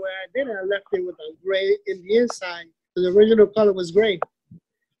did it the way I did it. I left it with a gray in the inside. The original color was gray.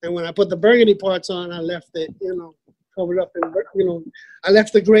 And when I put the burgundy parts on, I left it, covered up in, I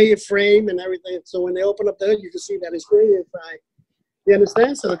left the gray frame and everything. So when they open up the hood, you can see that it's gray inside. You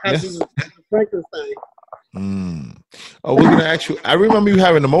understand? So the cops is Frankenstein. I was gonna ask you. I remember you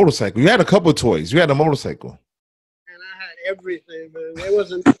having a motorcycle. You had a couple of toys. You had a motorcycle. And I had everything, man. There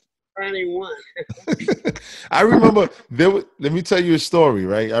wasn't anyone. I remember let me tell you a story,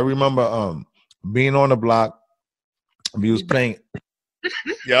 right? I remember being on the block. We was playing.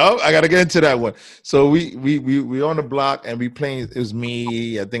 Yo, I gotta get into that one. So we on the block and we playing. It was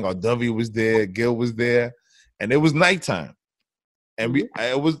me. I think our W was there. Gil was there, and it was nighttime. And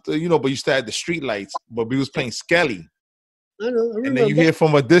it was, but you still had the street lights, but we was playing Skelly. I know. And then you hear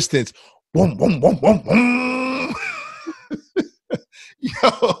from a distance, boom, boom, boom, boom, boom.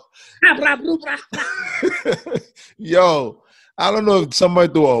 Yo, I don't know if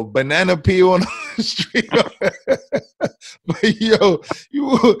somebody threw a banana peel on the street. But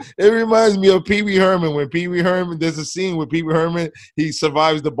it reminds me of Pee Wee Herman. When Pee Wee Herman, there's a scene where Pee Wee Herman, he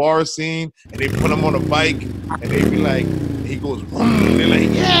survives the bar scene, and they put him on a bike, and they be like, he goes, vroom, and they're like,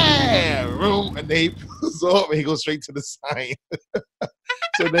 yeah, vroom, and they pulls off, and he goes straight to the sign.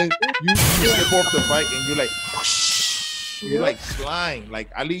 So then you step off the bike, and you're like, whoosh, you're like flying. Like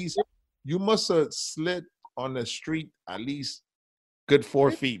at least you must have slid on the street at least good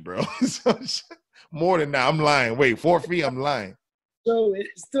 4 feet, bro. More than that. I'm lying. Wait, 4 feet? I'm lying. So it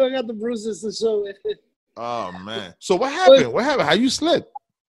still got the bruises to show it. Oh man. So what happened? What happened? How you slid?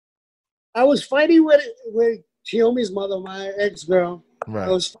 I was fighting with Chiomi's mother, my ex-girl. Right.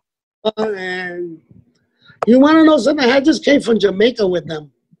 I was and you want to know something? I just came from Jamaica with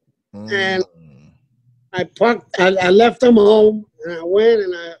them. And I left them home and I went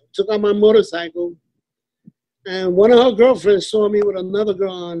and I took out my motorcycle. And one of her girlfriends saw me with another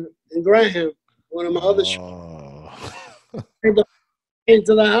girl in Graham, one of my other came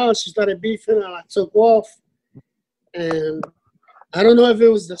to the house, she started beefing and I took off. And I don't know if it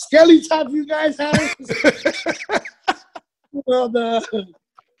was the skelly top you guys had or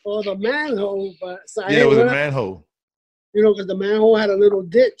the manhole, but so it was a manhole. Because the manhole had a little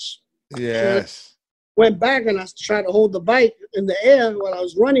ditch. Yes. So went back and I tried to hold the bike in the air while I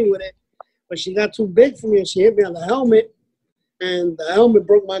was running with it, but she got too big for me and she hit me on the helmet, and the helmet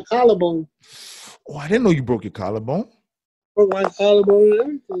broke my collarbone. Oh, I didn't know you broke your collarbone. Broke my collarbone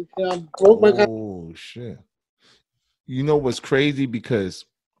and everything. I broke my collarbone. Oh shit! You know what's crazy? Because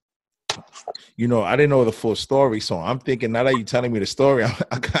You know, I didn't know the full story, so I'm thinking now that you're telling me the story,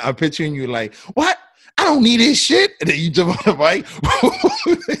 I'm picturing you like, what? I don't need this shit. And then you jump on the bike.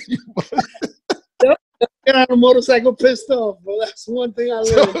 Get on a motorcycle pissed off, bro. That's one thing I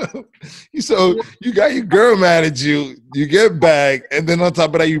learned. So you got your girl mad at you, you get back, and then on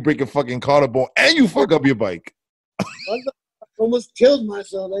top of that, you break a fucking collarbone and you fuck up your bike. I almost killed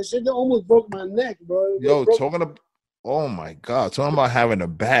myself. That shit almost broke my neck, bro. Yo, oh my God, talking about having a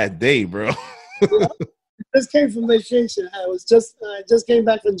bad day, bro. Yeah. Just came from vacation. I just came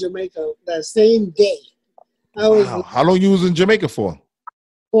back from Jamaica that same day. Wow. How long you was in Jamaica for?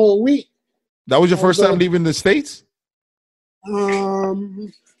 For a week. That was your first time leaving the States?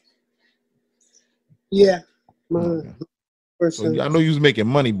 Yeah. First time. I know you was making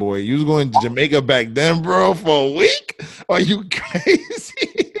money, boy. You was going to Jamaica back then, bro, for a week? Are you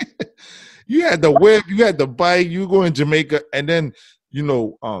crazy? You had the whip, you had the bike, you were going to Jamaica, and then, you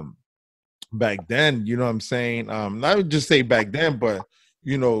know, back then, you know what I'm saying? Not just say back then, but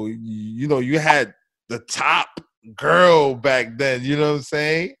you had the top girl back then, you know what I'm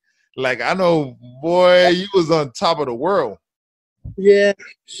saying? Like, I know, boy, you was on top of the world. Yeah,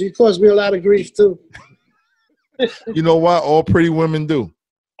 she caused me a lot of grief too. You know what? All pretty women do.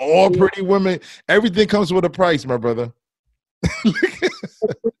 All pretty women. Everything comes with a price, my brother. Look,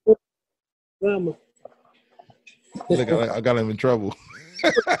 I got him in trouble.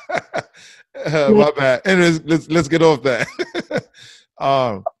 My bad. And let's get off that.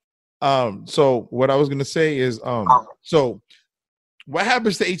 So what I was gonna say is, so what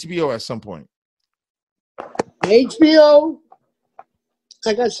happens to H.B.O at some point? H.B.O,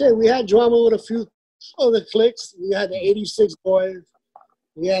 like I said, we had drama with a few other cliques. We had the 86 boys.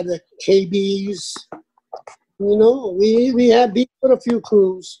 We had the KBs. You know, we had beef with a few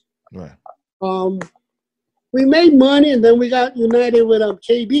crews. Right. We made money, and then we got united with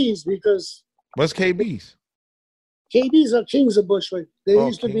KBs because. What's KBs? KBs are Kings of Bushwick. They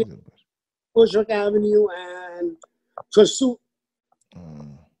used to be Bushwick Avenue and Pursuit.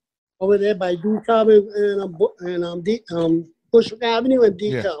 Over there by DeKalb and Bushwick Avenue and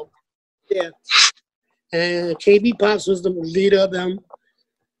DeKalb. Yeah. And KB Pops was the leader of them.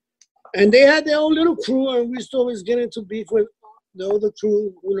 And they had their own little crew, and we used to always get into beef with the other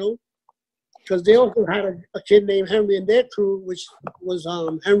crew, you know, because they also had a kid named Henry in their crew, which was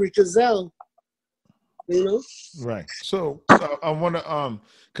Henry Cazell, you know. Right. So I want to,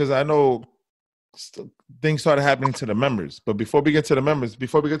 because I know things started happening to the members, but before we get to the members,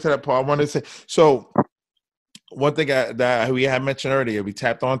 before we get to that part, I want to say, so one thing that we had mentioned earlier, we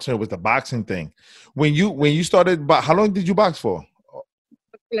tapped onto it, was the boxing thing. When you started, how long did you box for?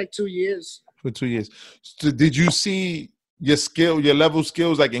 Like 2 years. For 2 years. So did you see your level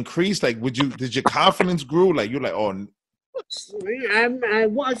skills like increase? Like, did your confidence grew? Like, you're like, oh.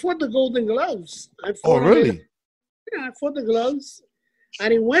 I fought the Golden Gloves. Oh, really? Yeah, I fought the gloves. I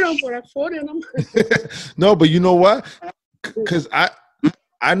didn't win them, but I fought in them. No, but you know what? Because I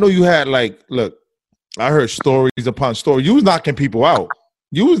know you had, like, look, I heard stories upon stories. You was knocking people out.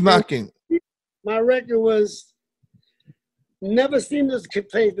 You was knocking. My record was never seen this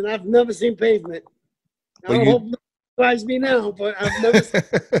pavement. I've never seen pavement. I don't hope nobody surprise me now, but I've never seen.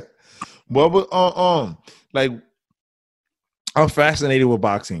 Well, like, I'm fascinated with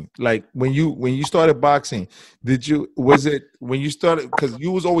boxing. Like, when you started boxing, was it when you started, because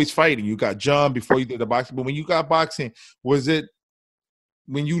you was always fighting, you got John before you did the boxing, but when you got boxing, was it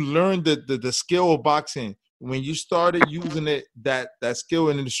when you learned the skill of boxing, when you started using that skill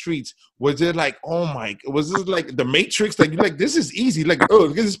in the streets, was it like, oh my, was this like the Matrix? Like, you're like, this is easy. Like, oh,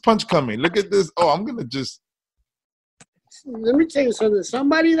 look at this punch coming. Look at this. Oh, I'm gonna just. Let me tell you something.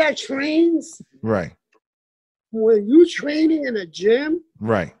 Somebody that trains, right. When you training in a gym,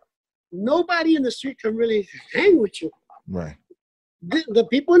 right, nobody in the street can really hang with you. Right. The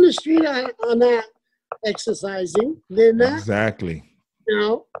people in the street are not exercising. They're not. Exactly. You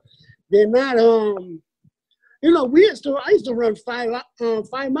know, they're not. You know, I used to run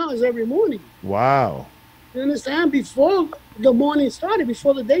 5 miles every morning. Wow. You understand? Before the morning started,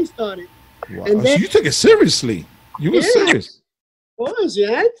 before the day started. Wow. And then, so you took it seriously. You were serious. Of course, you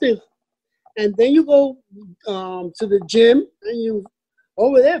had to. And then you go to the gym, and you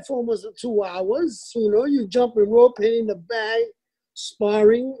over there for almost 2 hours. You know, you jumping rope, hitting the bag,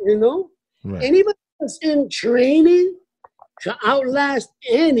 sparring. You know, right. Anybody that's in training to outlast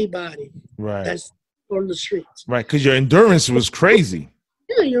anybody. Right. That's on the streets. Right, because your endurance was crazy.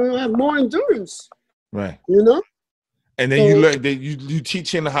 Yeah, you have more endurance. Right. You know. And then you learn that you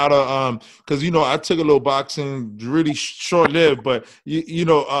teaching how to because I took a little boxing, really short lived, but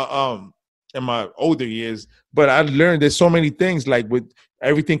in my older years, but I learned there's so many things like with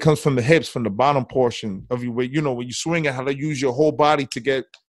everything comes from the hips, from the bottom portion of you, where when you swing it, how to use your whole body to get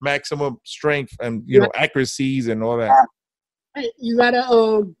maximum strength and accuracies and all that. You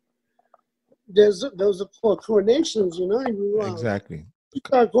gotta those are called coordinations, Exactly. You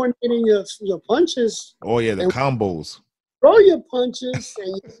start coordinating your punches. Oh yeah, the combos. Throw your punches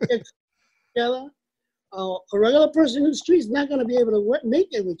and you get together. A regular person in the street is not going to be able to make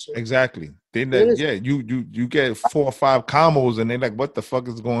it with you. Exactly. You get 4 or 5 combos and they're like, what the fuck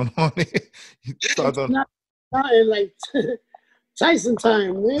is going on here? You start on like Tyson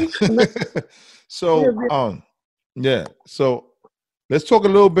time, man. So So let's talk a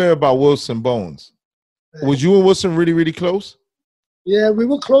little bit about Wilson Bones. Was you and Wilson really, really close? Yeah, we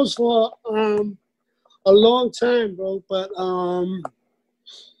were close for a long time, bro. But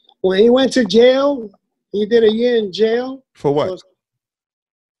when he went to jail, he did a year in jail. For what? So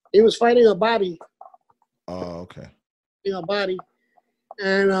he was fighting a body. Oh, okay. A body.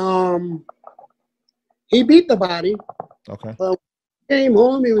 And he beat the body. Okay. But when he came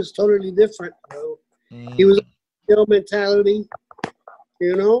home, he was totally different, bro. He was a mentality,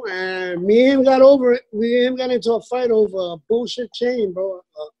 and me and him got over it. We and him got into a fight over a bullshit chain, bro.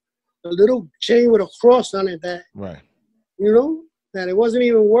 A little chain with a cross on it that, that it wasn't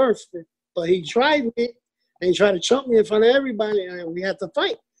even worth it. But he tried it. And he tried to chump me in front of everybody, and we had to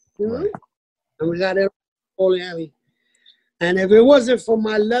fight, And we got it all alley. And if it wasn't for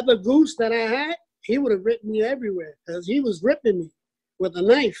my leather goose that I had, he would have ripped me everywhere because he was ripping me with a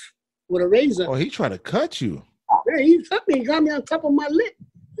knife, with a razor. Oh, he tried to cut you. Yeah, he cut me. He got me on top of my lip.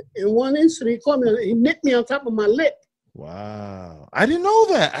 In one instant, he nipped me on top of my lip. Wow. I didn't know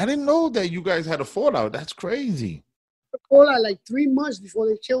that. I didn't know that you guys had a fallout. That's crazy. Fallout like 3 months before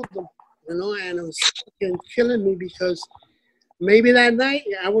they killed him. And it was fucking killing me because maybe that night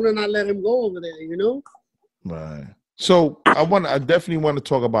I would have not let him go over there, Right. So I definitely want to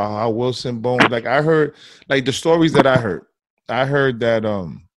talk about how Wilson Bones, like I heard, like the stories that I heard that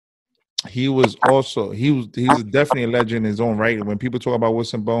he was definitely a legend in his own right. When people talk about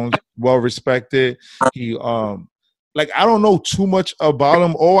Wilson Bones, well respected. He like I don't know too much about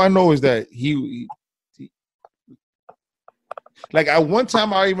him. All I know is that he like at one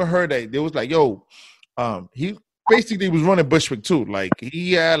time I even heard that there was like, he basically was running Bushwick too. Like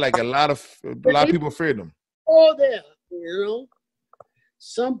he had like a lot of people feared him. All there,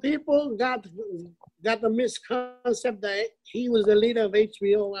 Some people got the misconcept that he was the leader of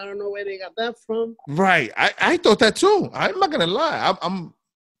H.B.O. I don't know where they got that from. Right. I thought that too. I'm not gonna lie.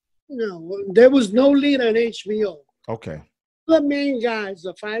 There was no leader in H.B.O. Okay. The main guys,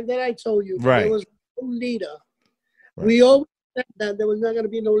 the 5 that I told you, right. There was no leader. Right. We always said that there was not going to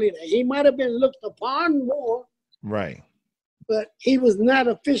be no leader. He might have been looked upon more. Right. But he was not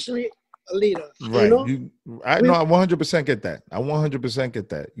officially a leader. Right. I 100% get that. I 100% get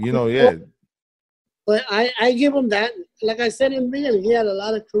that. Yeah. But I give him that. Like I said in the beginning, he had a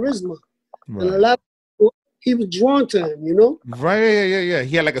lot of charisma. Right. And a lot of people, he was drawn to him, Right. Yeah.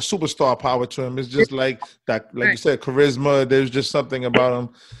 He had like a superstar power to him. It's just like that, like you said, charisma. There's just something about him.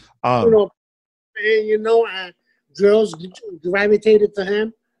 And girls gravitated to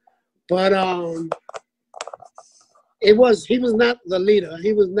him. But he was not the leader.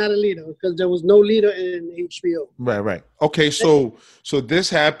 He was not a leader because there was no leader in H.B.O. Right. Okay, so this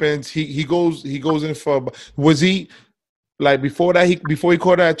happens. He goes in for. Was he like before he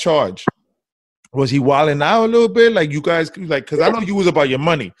caught that charge? Was he wilding out a little bit? Like you guys, like because I know you was about your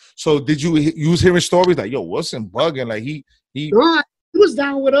money. So did you was hearing stories like, yo, Wilson bugging? Like he No, he was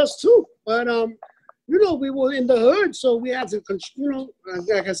down with us too. But we were in the hood, so we had to,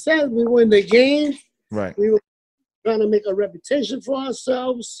 like I said, we were in the game. Right. We were trying to make a reputation for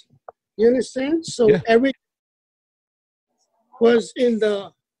ourselves. You understand? So everything was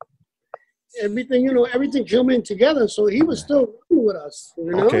everything coming together. So he was still with us.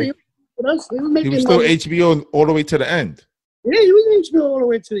 Okay. He was making he was still money. HBO all the way to the end. Yeah, he was HBO all the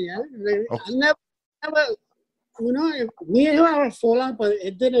way to the end. Okay. I never, me and him had a fallout, but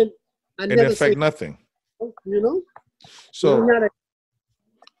it didn't. It didn't affect nothing. So.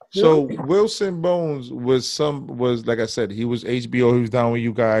 So Wilson Bones was like I said, he was HBO. He was down with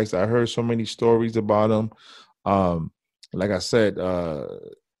you guys. I heard so many stories about him. Like I said,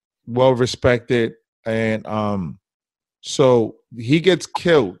 well respected, and so he gets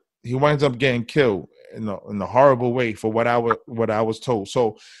killed. He winds up getting killed in a horrible way for what I was told.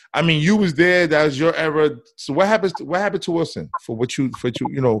 So I mean, you was there. That was your era. So what happened to Wilson for what you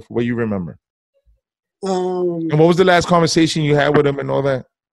remember? And what was the last conversation you had with him and all that?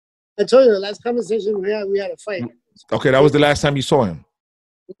 I told you the last conversation we had a fight. Okay, that was the last time you saw him.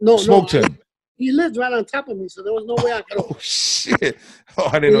 No, Smoked him. He lived right on top of me, so there was no way I could. Oh shit! Oh,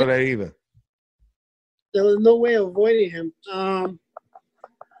 I didn't know that either. There was no way of avoiding him.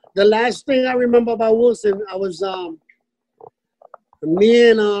 The last thing I remember about Wilson, I was me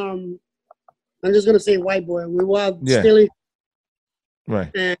and I'm just gonna say white boy. We were out stealing.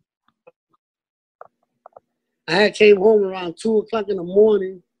 Right. And I had came home around 2:00 in the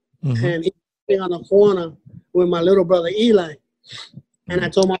morning, and he was on the corner with my little brother Eli, and I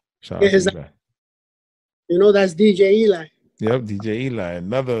told him, get his. You know, that's DJ Eli. Yep, DJ Eli,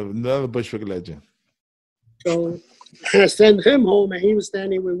 another Bushwick legend. So I sent him home, and he was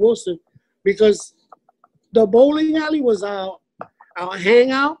standing with Wilson because the bowling alley was our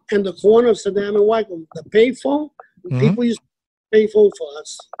hangout in the corner of Saddam and Wycombe. The payphone, people used to pay phone for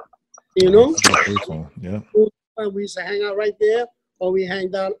us. You know? Payphone, yeah. We used to hang out right there, or we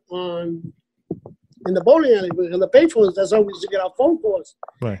hanged out in the bowling alley. Because the payphones, that's how we used to get our phone calls.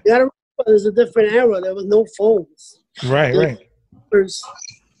 Right. You gotta remember, there's a different era. There was no phones. Right. You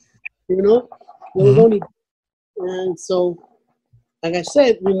know? There was only. And so, like I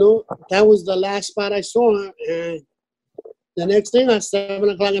said, you know, that was the last spot I saw her. And the next thing at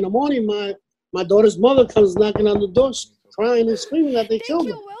 7:00 in the morning, my daughter's mother comes knocking on the door, crying and screaming that they killed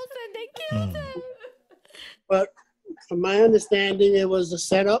him. They killed him. But from my understanding, it was a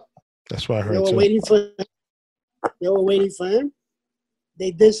setup. That's what I heard. They were waiting for him. They were waiting for him.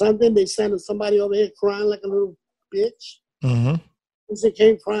 They did something. They sent somebody over here crying like a little bitch. He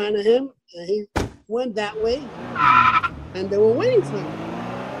came crying to him, and he went that way. And they were waiting for him.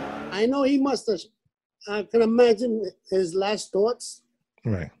 I know he must have. I can imagine his last thoughts.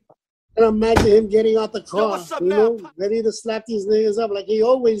 Right. I can imagine him getting out the car, ready to slap these niggas up like he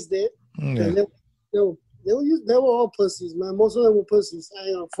always did. Yeah. They were all pussies, man. Most of them were pussies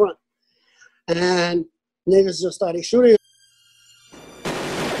hanging up front. And niggas just started shooting.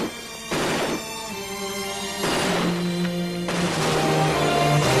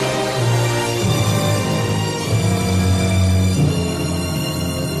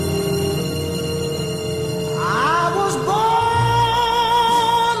 I was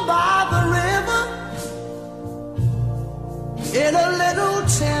born by the river in a little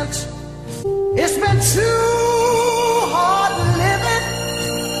tent. It's been too hard living,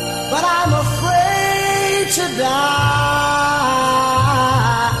 but I'm afraid to die.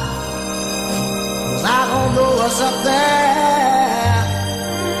 'Cause I don't know what's up there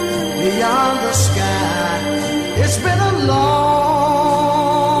beyond the sky. It's been a long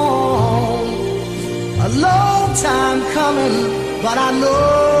time coming, but I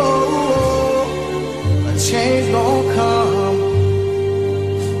know a change gon' come.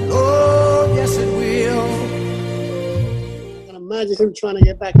 Oh, yes it will. I can imagine him trying to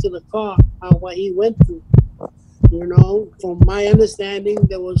get back to the car, what he went through. You know, from my understanding,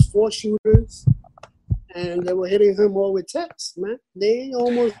 there was 4 shooters, and they were hitting him all with texts, man. They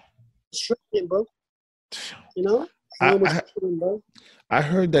almost shot him, bro. You know? I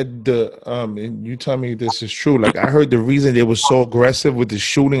heard that and you tell me this is true. Like, I heard the reason they were so aggressive with the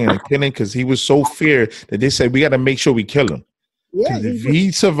shooting and the killing because he was so feared that they said, we got to make sure we kill him. Yeah. If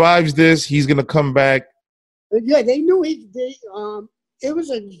he survives this, he's going to come back. Yeah, they knew it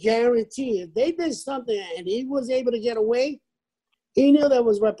was a guarantee. If they did something and he was able to get away, he knew there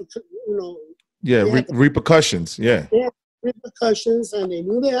was repercussions. Yeah. They had repercussions, and they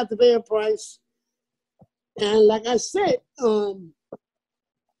knew they had to pay a price. And like I said,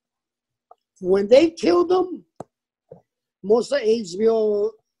 when they killed him, most of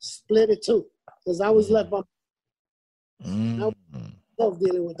H.B.O. split it too, because I was left by myself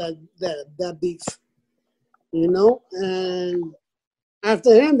dealing with that beef, you know. And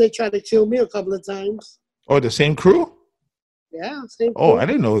after him, they tried to kill me a couple of times. Oh, the same crew? Yeah, same crew. Oh, I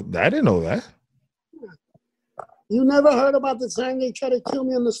didn't know that. You never heard about the time they tried to kill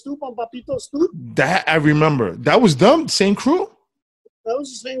me on the stoop, on Papito's stoop? That I remember. That was them, same crew? That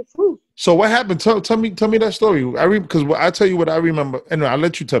was the same crew. So what happened? Tell me that story. Because I tell you what I remember. Anyway, I'll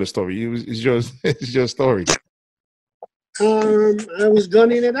let you tell the story. It's your story. I was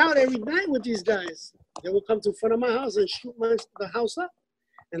gunning it out every night with these guys. They would come to front of my house and shoot the house up.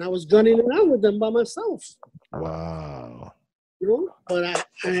 And I was gunning it out with them by myself. Wow. You know, but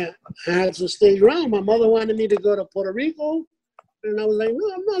I had to stay around. My mother wanted me to go to Puerto Rico, and I was like,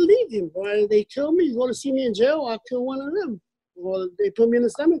 no, I'm not leaving. Boy, they kill me. You want to see me in jail? I'll kill one of them. Or they put me in the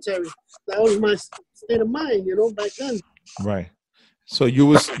cemetery. That was my state of mind, you know, back then. Right. So you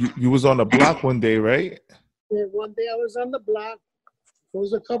was on the block one day, right? Yeah, one day I was on the block. There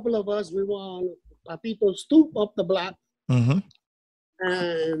was a couple of us. We were on Papito's stoop up the block.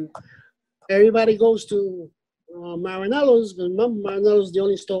 And everybody goes to Marinello's, because remember, Marinello's the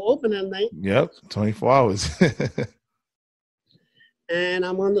only store open at night. Yep, 24 hours. And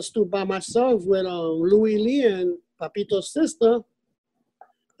I'm on the stoop by myself with Louis Lee and Papito's sister.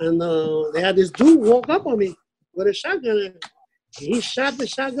 And they had this dude walk up on me with a shotgun. And he shot the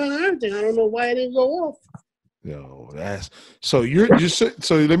shotgun and everything. I don't know why it didn't go off. Yo, that's so you're so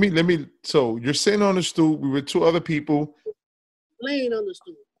let me so you're sitting on the stool. We were two other people Laying on the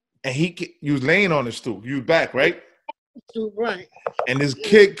stoop. and you was laying on the stool. You was back, right? Stoop, right. And this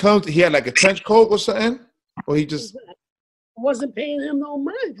kid comes. He had like a trench coat or something, or he just Wasn't paying him no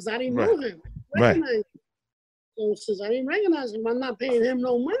mind because I didn't know him. Right. Him. So since I didn't recognize him, I'm not paying him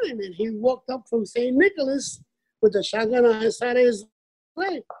no mind. And he walked up from St. Nicholas with the shotgun on his side of his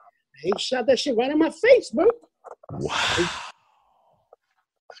leg. He shot that shit right in my face, bro. Wow.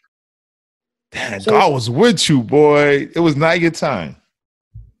 Damn, God was with you, boy. It was not your time.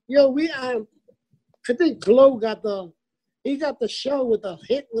 Yo, I think Glow got the show with the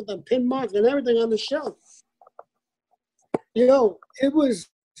hit with the pin marks and everything on the show. Yo, it was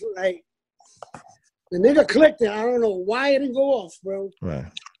like the nigga clicked it. I don't know why it didn't go off, bro. Right.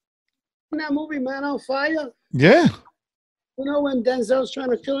 In that movie, Man on Fire. Yeah. You know when Denzel's trying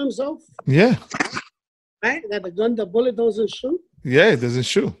to kill himself? Yeah. Right? That the bullet doesn't shoot. Yeah, it doesn't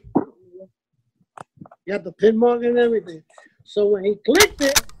shoot. You got the pin mark and everything. So when he clicked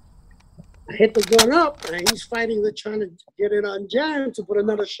it, I hit the gun up, and he's fighting trying to get it on jam to put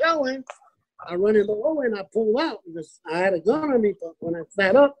another shell in. I run in the hallway and I pulled out because I had a gun on me, but when I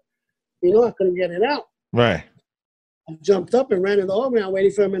sat up, you know, I couldn't get it out. Right. I jumped up and ran in the hallway. I'm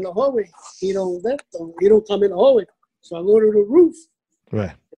waiting for him in the hallway. He don't come in the hallway. So I go to the roof.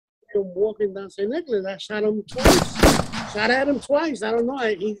 Right. I'm walking down St. Nicholas. I shot him twice. Shot at him twice. I don't know.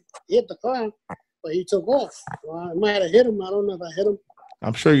 He hit the car, but he took off. Well, I might have hit him. I don't know if I hit him.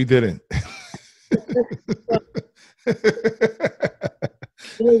 I'm sure you didn't.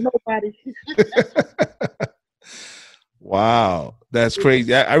 There's nobody. Wow, that's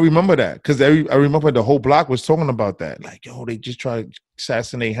crazy. I remember that because I remember the whole block was talking about that. Like, yo, they just tried to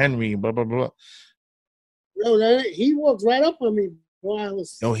assassinate Henry and blah blah blah. Yo, he walked right up on me. Boy,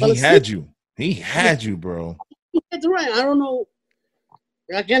 He had you. He had you, bro. That's right. I don't know.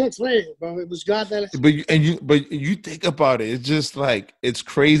 I can't explain it, bro. It was God that. But you think about it. It's just like it's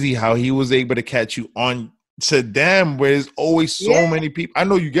crazy how he was able to catch you on to them where there's always so many people. I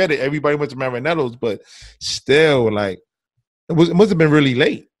know you get it. Everybody went to Marinello's, but still, like it must have been really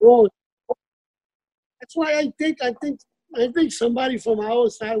late. Well, that's why I think somebody from our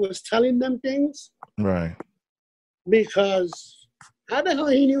side was telling them things. Right. Because how the hell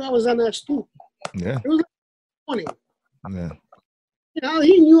he knew I was on that stoop? Yeah. It was like funny. Yeah. You know,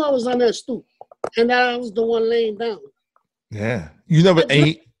 he knew I was on that stoop, and that I was the one laying down. Yeah. You never.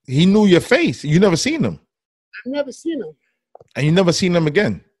 And he knew your face. You never seen him. I've never seen him. And you never seen him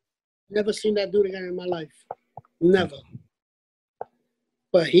again. Never seen that dude again in my life. Never.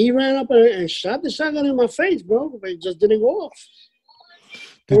 But he ran up and shot the shotgun in my face, bro. But it just didn't go off.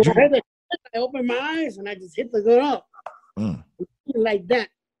 I opened my eyes and I just hit the gun up. Like that.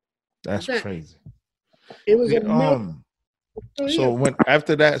 That's crazy. It was so when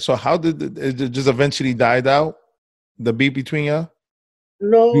after that, so how did it just eventually died out? The beef between you?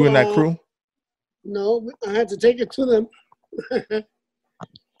 No. You and that crew? No, I had to take it to them.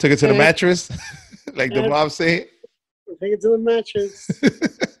 Took it to the mattress? Like the mom said? Take it to the mattress.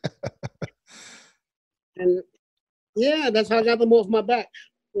 And yeah, that's how I got them off my back.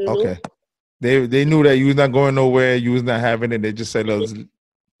 You know? Okay. They knew that you was not going nowhere, you was not having it. They just said, "Look."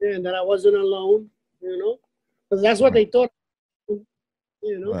 Yeah, and that I wasn't alone, you know? Because that's what they thought,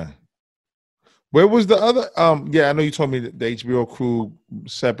 you know? Right. Where was the other? Yeah, I know you told me that the H.B.O. crew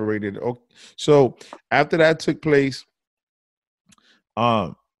separated. Okay. So after that took place,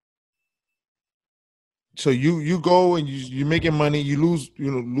 so you go and you're making money, you lose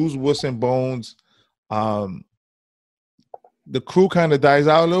Wuss and Bones. The crew kind of dies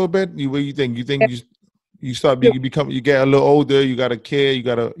out a little bit. What do you think? You think you start you get a little older, you got a kid, you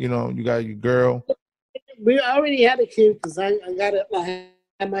got your girl. We already had a kid because I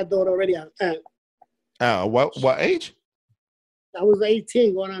had my daughter already out. What age? I was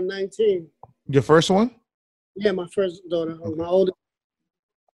 18, going on 19. Your first one? Yeah, my first daughter, my oldest.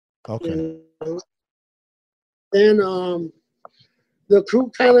 Okay. Then the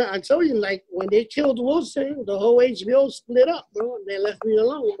crew I told you, like when they killed Wilson, the whole HBO split up, bro. They left me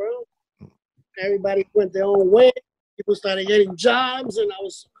alone, bro. Everybody went their own way. People started getting jobs, and I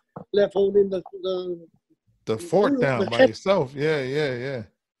was left holding the fort down by yourself. Yeah.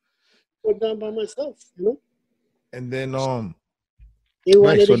 Fort down by myself, you know. And then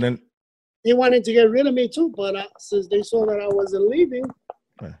they wanted to get rid of me too, but since they saw that I wasn't leaving,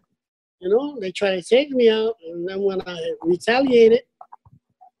 right. you know, they tried to take me out, and then when I retaliated,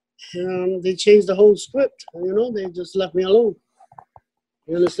 they changed the whole script. You know, they just left me alone.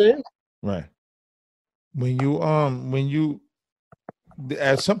 You understand? Right. When you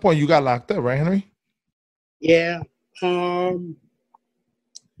at some point you got locked up, right, Henry? Yeah.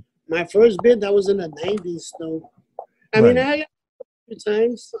 My first bid, that was in the 90s, though. I mean, I got a few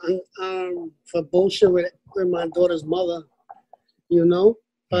times for bullshit with my daughter's mother, you know,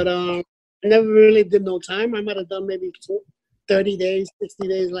 but I never really did no time. I might have done maybe 30 days, 60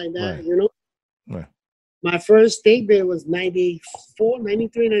 days like that, Right. you know. Right. My first state bid was 94,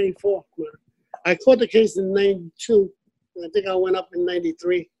 93, 94. I caught the case in 92. I think I went up in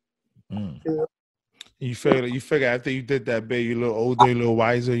 93. You know? You figure after you did that bit, you're a little older, a little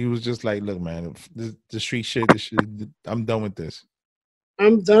wiser. You was just like, look, man, the street shit, I'm done with this.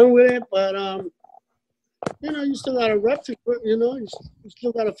 I'm done with it, but you know, you still got a rep to, you know, you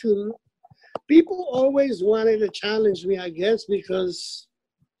still got a few. People always wanted to challenge me, I guess, because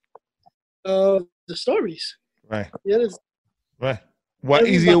of the stories. Right. Yeah. Right. What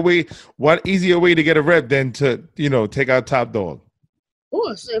easier way to get a rep than to, you know, take out Top Dog? Of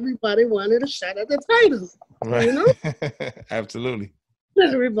course, everybody wanted a shot at the title. Right. You know? Absolutely.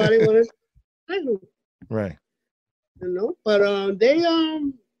 Everybody wanted a title. Right. You know, but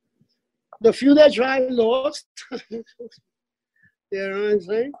the few that tried lost. You know what I'm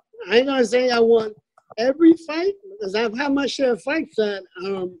saying? I ain't gonna say I won every fight because I've had my share of fights that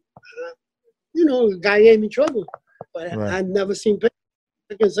you know, the guy gave me trouble, but right. I've never seen pain.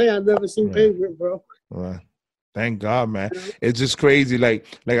 I can say I've never seen pain, bro. Right. Thank God, man. You know? It's just crazy. Like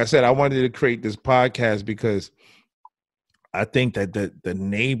I said, I wanted to create this podcast because I think that the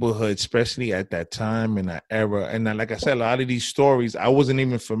neighborhood, especially at that time and that era, and then, like I said, a lot of these stories I wasn't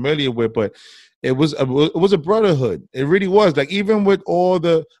even familiar with, but it was a brotherhood. It really was. Like even with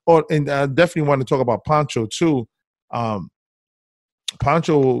and I definitely want to talk about Pancho too.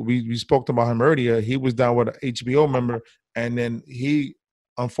 Pancho, we spoke about him earlier. He was down with an H.B.O. member, and then he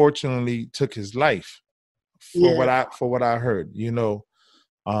unfortunately took his life for what I heard. You know,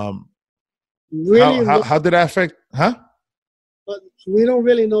 really, how did that affect? Huh? But we don't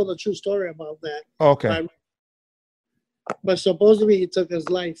really know the true story about that. Okay. But supposedly he took his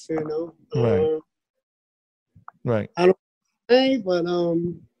life, you know. Right. Right. I don't know, but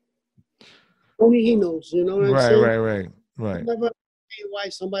only he knows, you know what I'm saying? Right. Never say why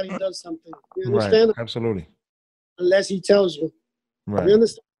somebody does something. You understand? Right. Absolutely. Unless he tells you. Right. You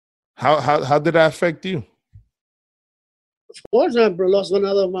understand? How did that affect you? Of course, I lost one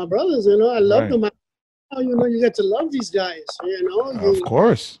of my brothers, you know. I loved them. You know, you get to love these guys, you know. Of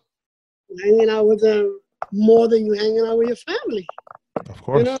course. Hanging out with them more than you hanging out with your family. Of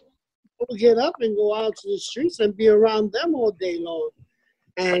course. You know, people get up and go out to the streets and be around them all day long.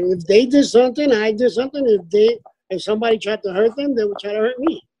 And if they did something, I did something. If somebody tried to hurt them, they would try to hurt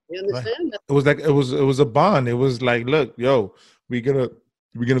me. You understand? It was like it was a bond. It was like, look, yo, we're gonna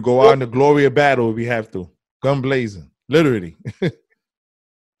go out in the glory of battle if we have to. Gun blazing. Literally.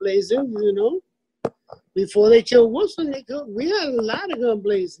 Blazing, you know. Before they killed Wilson, we had a lot of gun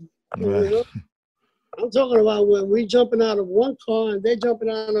blazing. Right. You know? I'm talking about when we jumping out of one car and they're jumping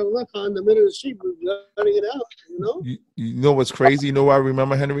out of another car in the middle of the street, we're running it out, you know? You know what's crazy? You know what I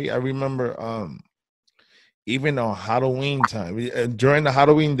remember, Henry? I remember even on Halloween time, during the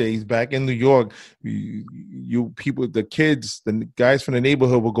Halloween days back in New York, you people, the kids, the guys from the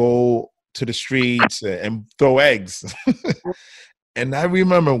neighborhood would go to the streets and throw eggs. And I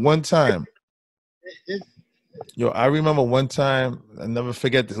remember one time, I never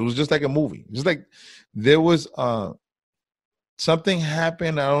forget this. It was just like a movie. Just like there was something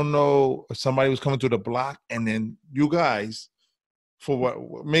happened. I don't know. Somebody was coming through the block, and then you guys, for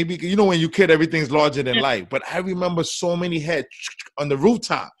what, maybe, you know, when you kid, everything's larger than life. But I remember so many heads on the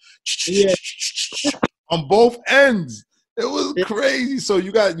rooftop, on both ends. It was crazy. So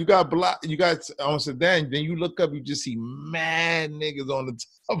you got block, you got on Sedan. Then you look up, you just see mad niggas on the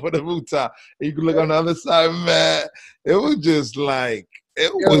top of the rooftop. And you can look on the other side, man. It was just like,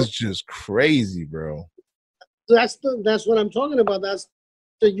 it was just crazy, bro. That's what I'm talking about. That's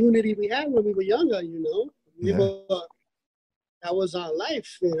the unity we had when we were younger, you know. That was our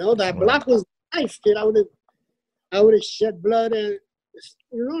life, you know. That block was life, kid. I would have shed blood, and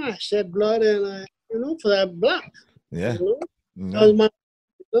you know, I shed blood, and you know, for that block. Yeah. You know? That was my,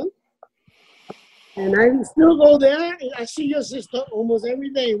 you know? And I still go there. I see your sister almost every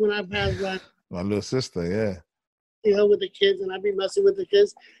day when I pass by. My little sister, yeah. You know, with the kids, and I be messing with the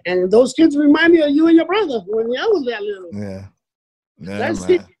kids, and those kids remind me of you and your brother when y'all was that little. Yeah, man.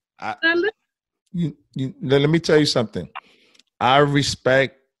 Let me tell you something. I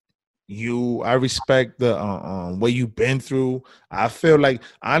respect you. I respect the what you've been through. I feel like,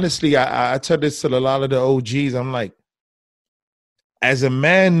 honestly, I tell this to a lot of the OGs. I'm like, as a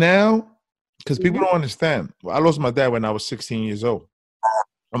man now, because people don't understand. Well, I lost my dad when I was 16 years old.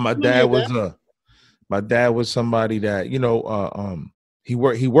 And my dad was somebody that, he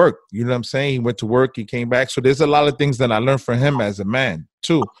worked, you know what I'm saying? He went to work, he came back. So there's a lot of things that I learned from him as a man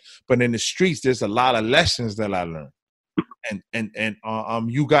too. But in the streets, there's a lot of lessons that I learned. And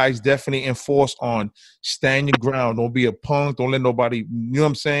you guys definitely enforce on stand your ground. Don't be a punk. Don't let nobody, you know what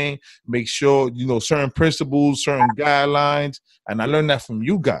I'm saying? Make sure, certain principles, certain guidelines. And I learned that from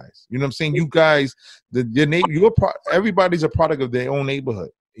you guys. You know what I'm saying? You guys, everybody's a product of their own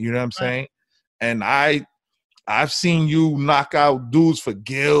neighborhood. You know what I'm saying? And I've seen you knock out dudes for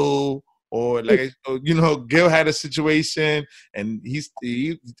Gil, or Gil had a situation, and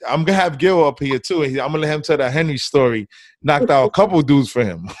I'm gonna have Gil up here too. I'm gonna let him tell that Henry story. Knocked out a couple dudes for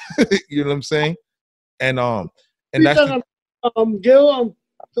him. You know what I'm saying? And that's Gil,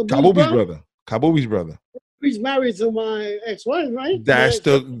 Kabubi's brother. Kabubi's brother. He's married to my ex-wife, right? That's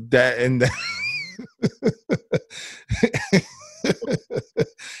that.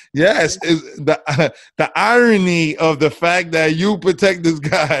 Yes, is the irony of the fact that you protect this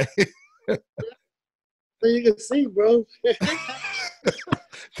guy. So you can see, bro.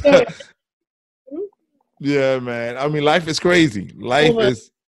 Yeah, man. I mean, life is crazy. Life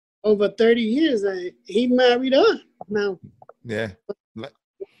is over 30 years. He married her now. Yeah.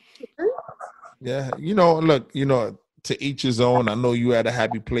 Yeah. Look, to each his own. I know you at a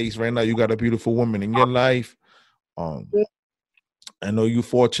happy place right now. You got a beautiful woman in your life. I know you're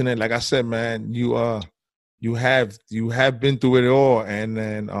fortunate. Like I said, man, you have been through it all. And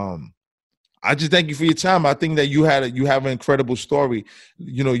then I just thank you for your time. I think that you have an incredible story.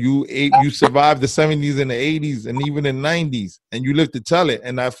 You survived the 70s and the 80s and even the 90s, and you lived to tell it.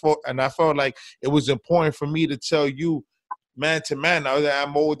 And I felt like it was important for me to tell you, man to man. Now that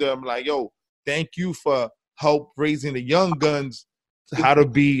I'm older, I'm like, yo, thank you for help raising the young guns how to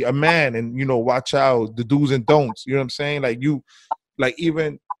be a man, and watch out the do's and don'ts. You know what I'm saying? Like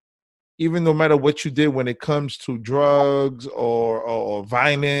even no matter what you did when it comes to drugs or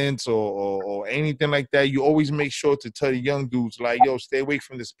violence or anything like that, you always make sure to tell the young dudes, like, yo, stay away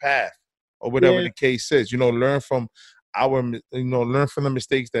from this path or whatever the case is. Learn from the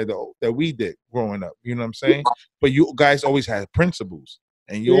mistakes that we did growing up. You know what I'm saying? But you guys always had principles,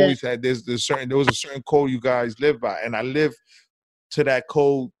 and you always had there was a certain code you guys live by, and I live to that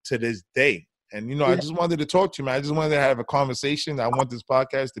code to this day. And, I just wanted to talk to you, man. I just wanted to have a conversation. I want this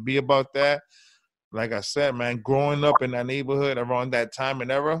podcast to be about that. Like I said, man, growing up in that neighborhood around that time and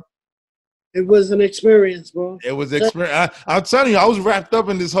era. It was an experience, bro. It was an experience. I'm telling you, I was wrapped up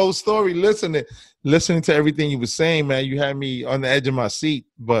in this whole story, listening to everything you were saying, man. You had me on the edge of my seat.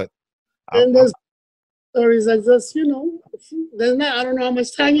 But there's stories that just, there's not, I don't know how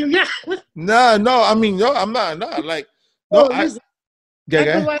much time you got. No, I mean, no, I'm not.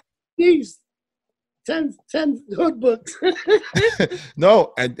 These 10 good books.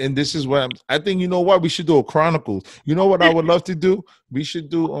 No, and this is what I think. You know what? We should do a Chronicles. You know what I would love to do? We should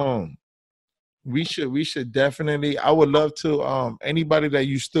do we should definitely. I would love to anybody that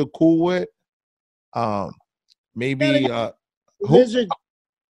you still cool with. Maybe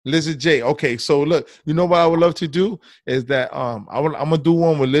Lizard J. Okay, so look, you know what I would love to do is that I'm gonna do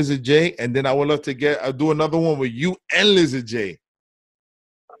one with Lizard J, and then I would love to do another one with you and Lizard J.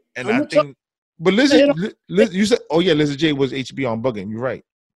 And I think, but Lizard, you said, oh yeah, Lizard J was H.B.O. I'm bugging. You're right.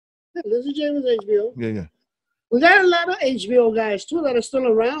 Yeah, Lizard J was H.B.O. Yeah. We got a lot of HBO guys too that are still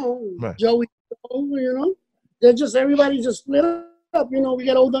around. Right. Joey, they're just everybody just split up. We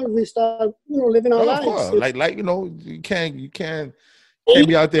get older, we start, living our lives. Of course. Like you can't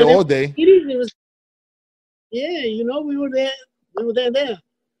be out there all day. We were there.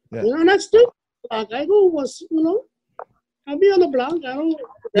 Yeah. That's still like I go was, I'll be on the block. No.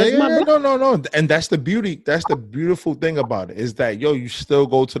 And that's the beauty. That's the beautiful thing about it is that, you still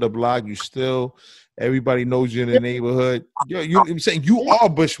go to the block. You still, everybody knows you in the neighborhood. I'm saying you are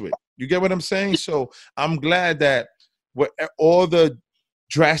Bushwick. You get what I'm saying? So I'm glad that all the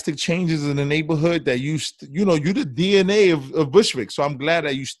drastic changes in the neighborhood that you're the DNA of Bushwick. So I'm glad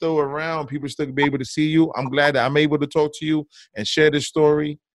that you still around. People still be able to see you. I'm glad that I'm able to talk to you and share this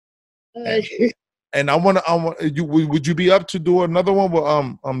story. And would you be up to do another one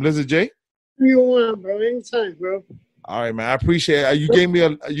with Lizard J? You want, bro? Anytime, bro. All right, man. I appreciate it. You gave me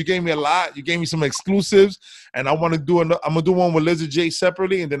a lot. You gave me some exclusives, and I want to do I'm gonna do one with Lizard J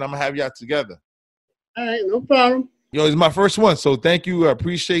separately, and then I'm gonna have y'all together. All right, no problem. Yo, it's my first one, so thank you. I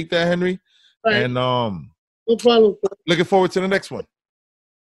appreciate that, Henry. Right. And no problem. looking forward to the next one.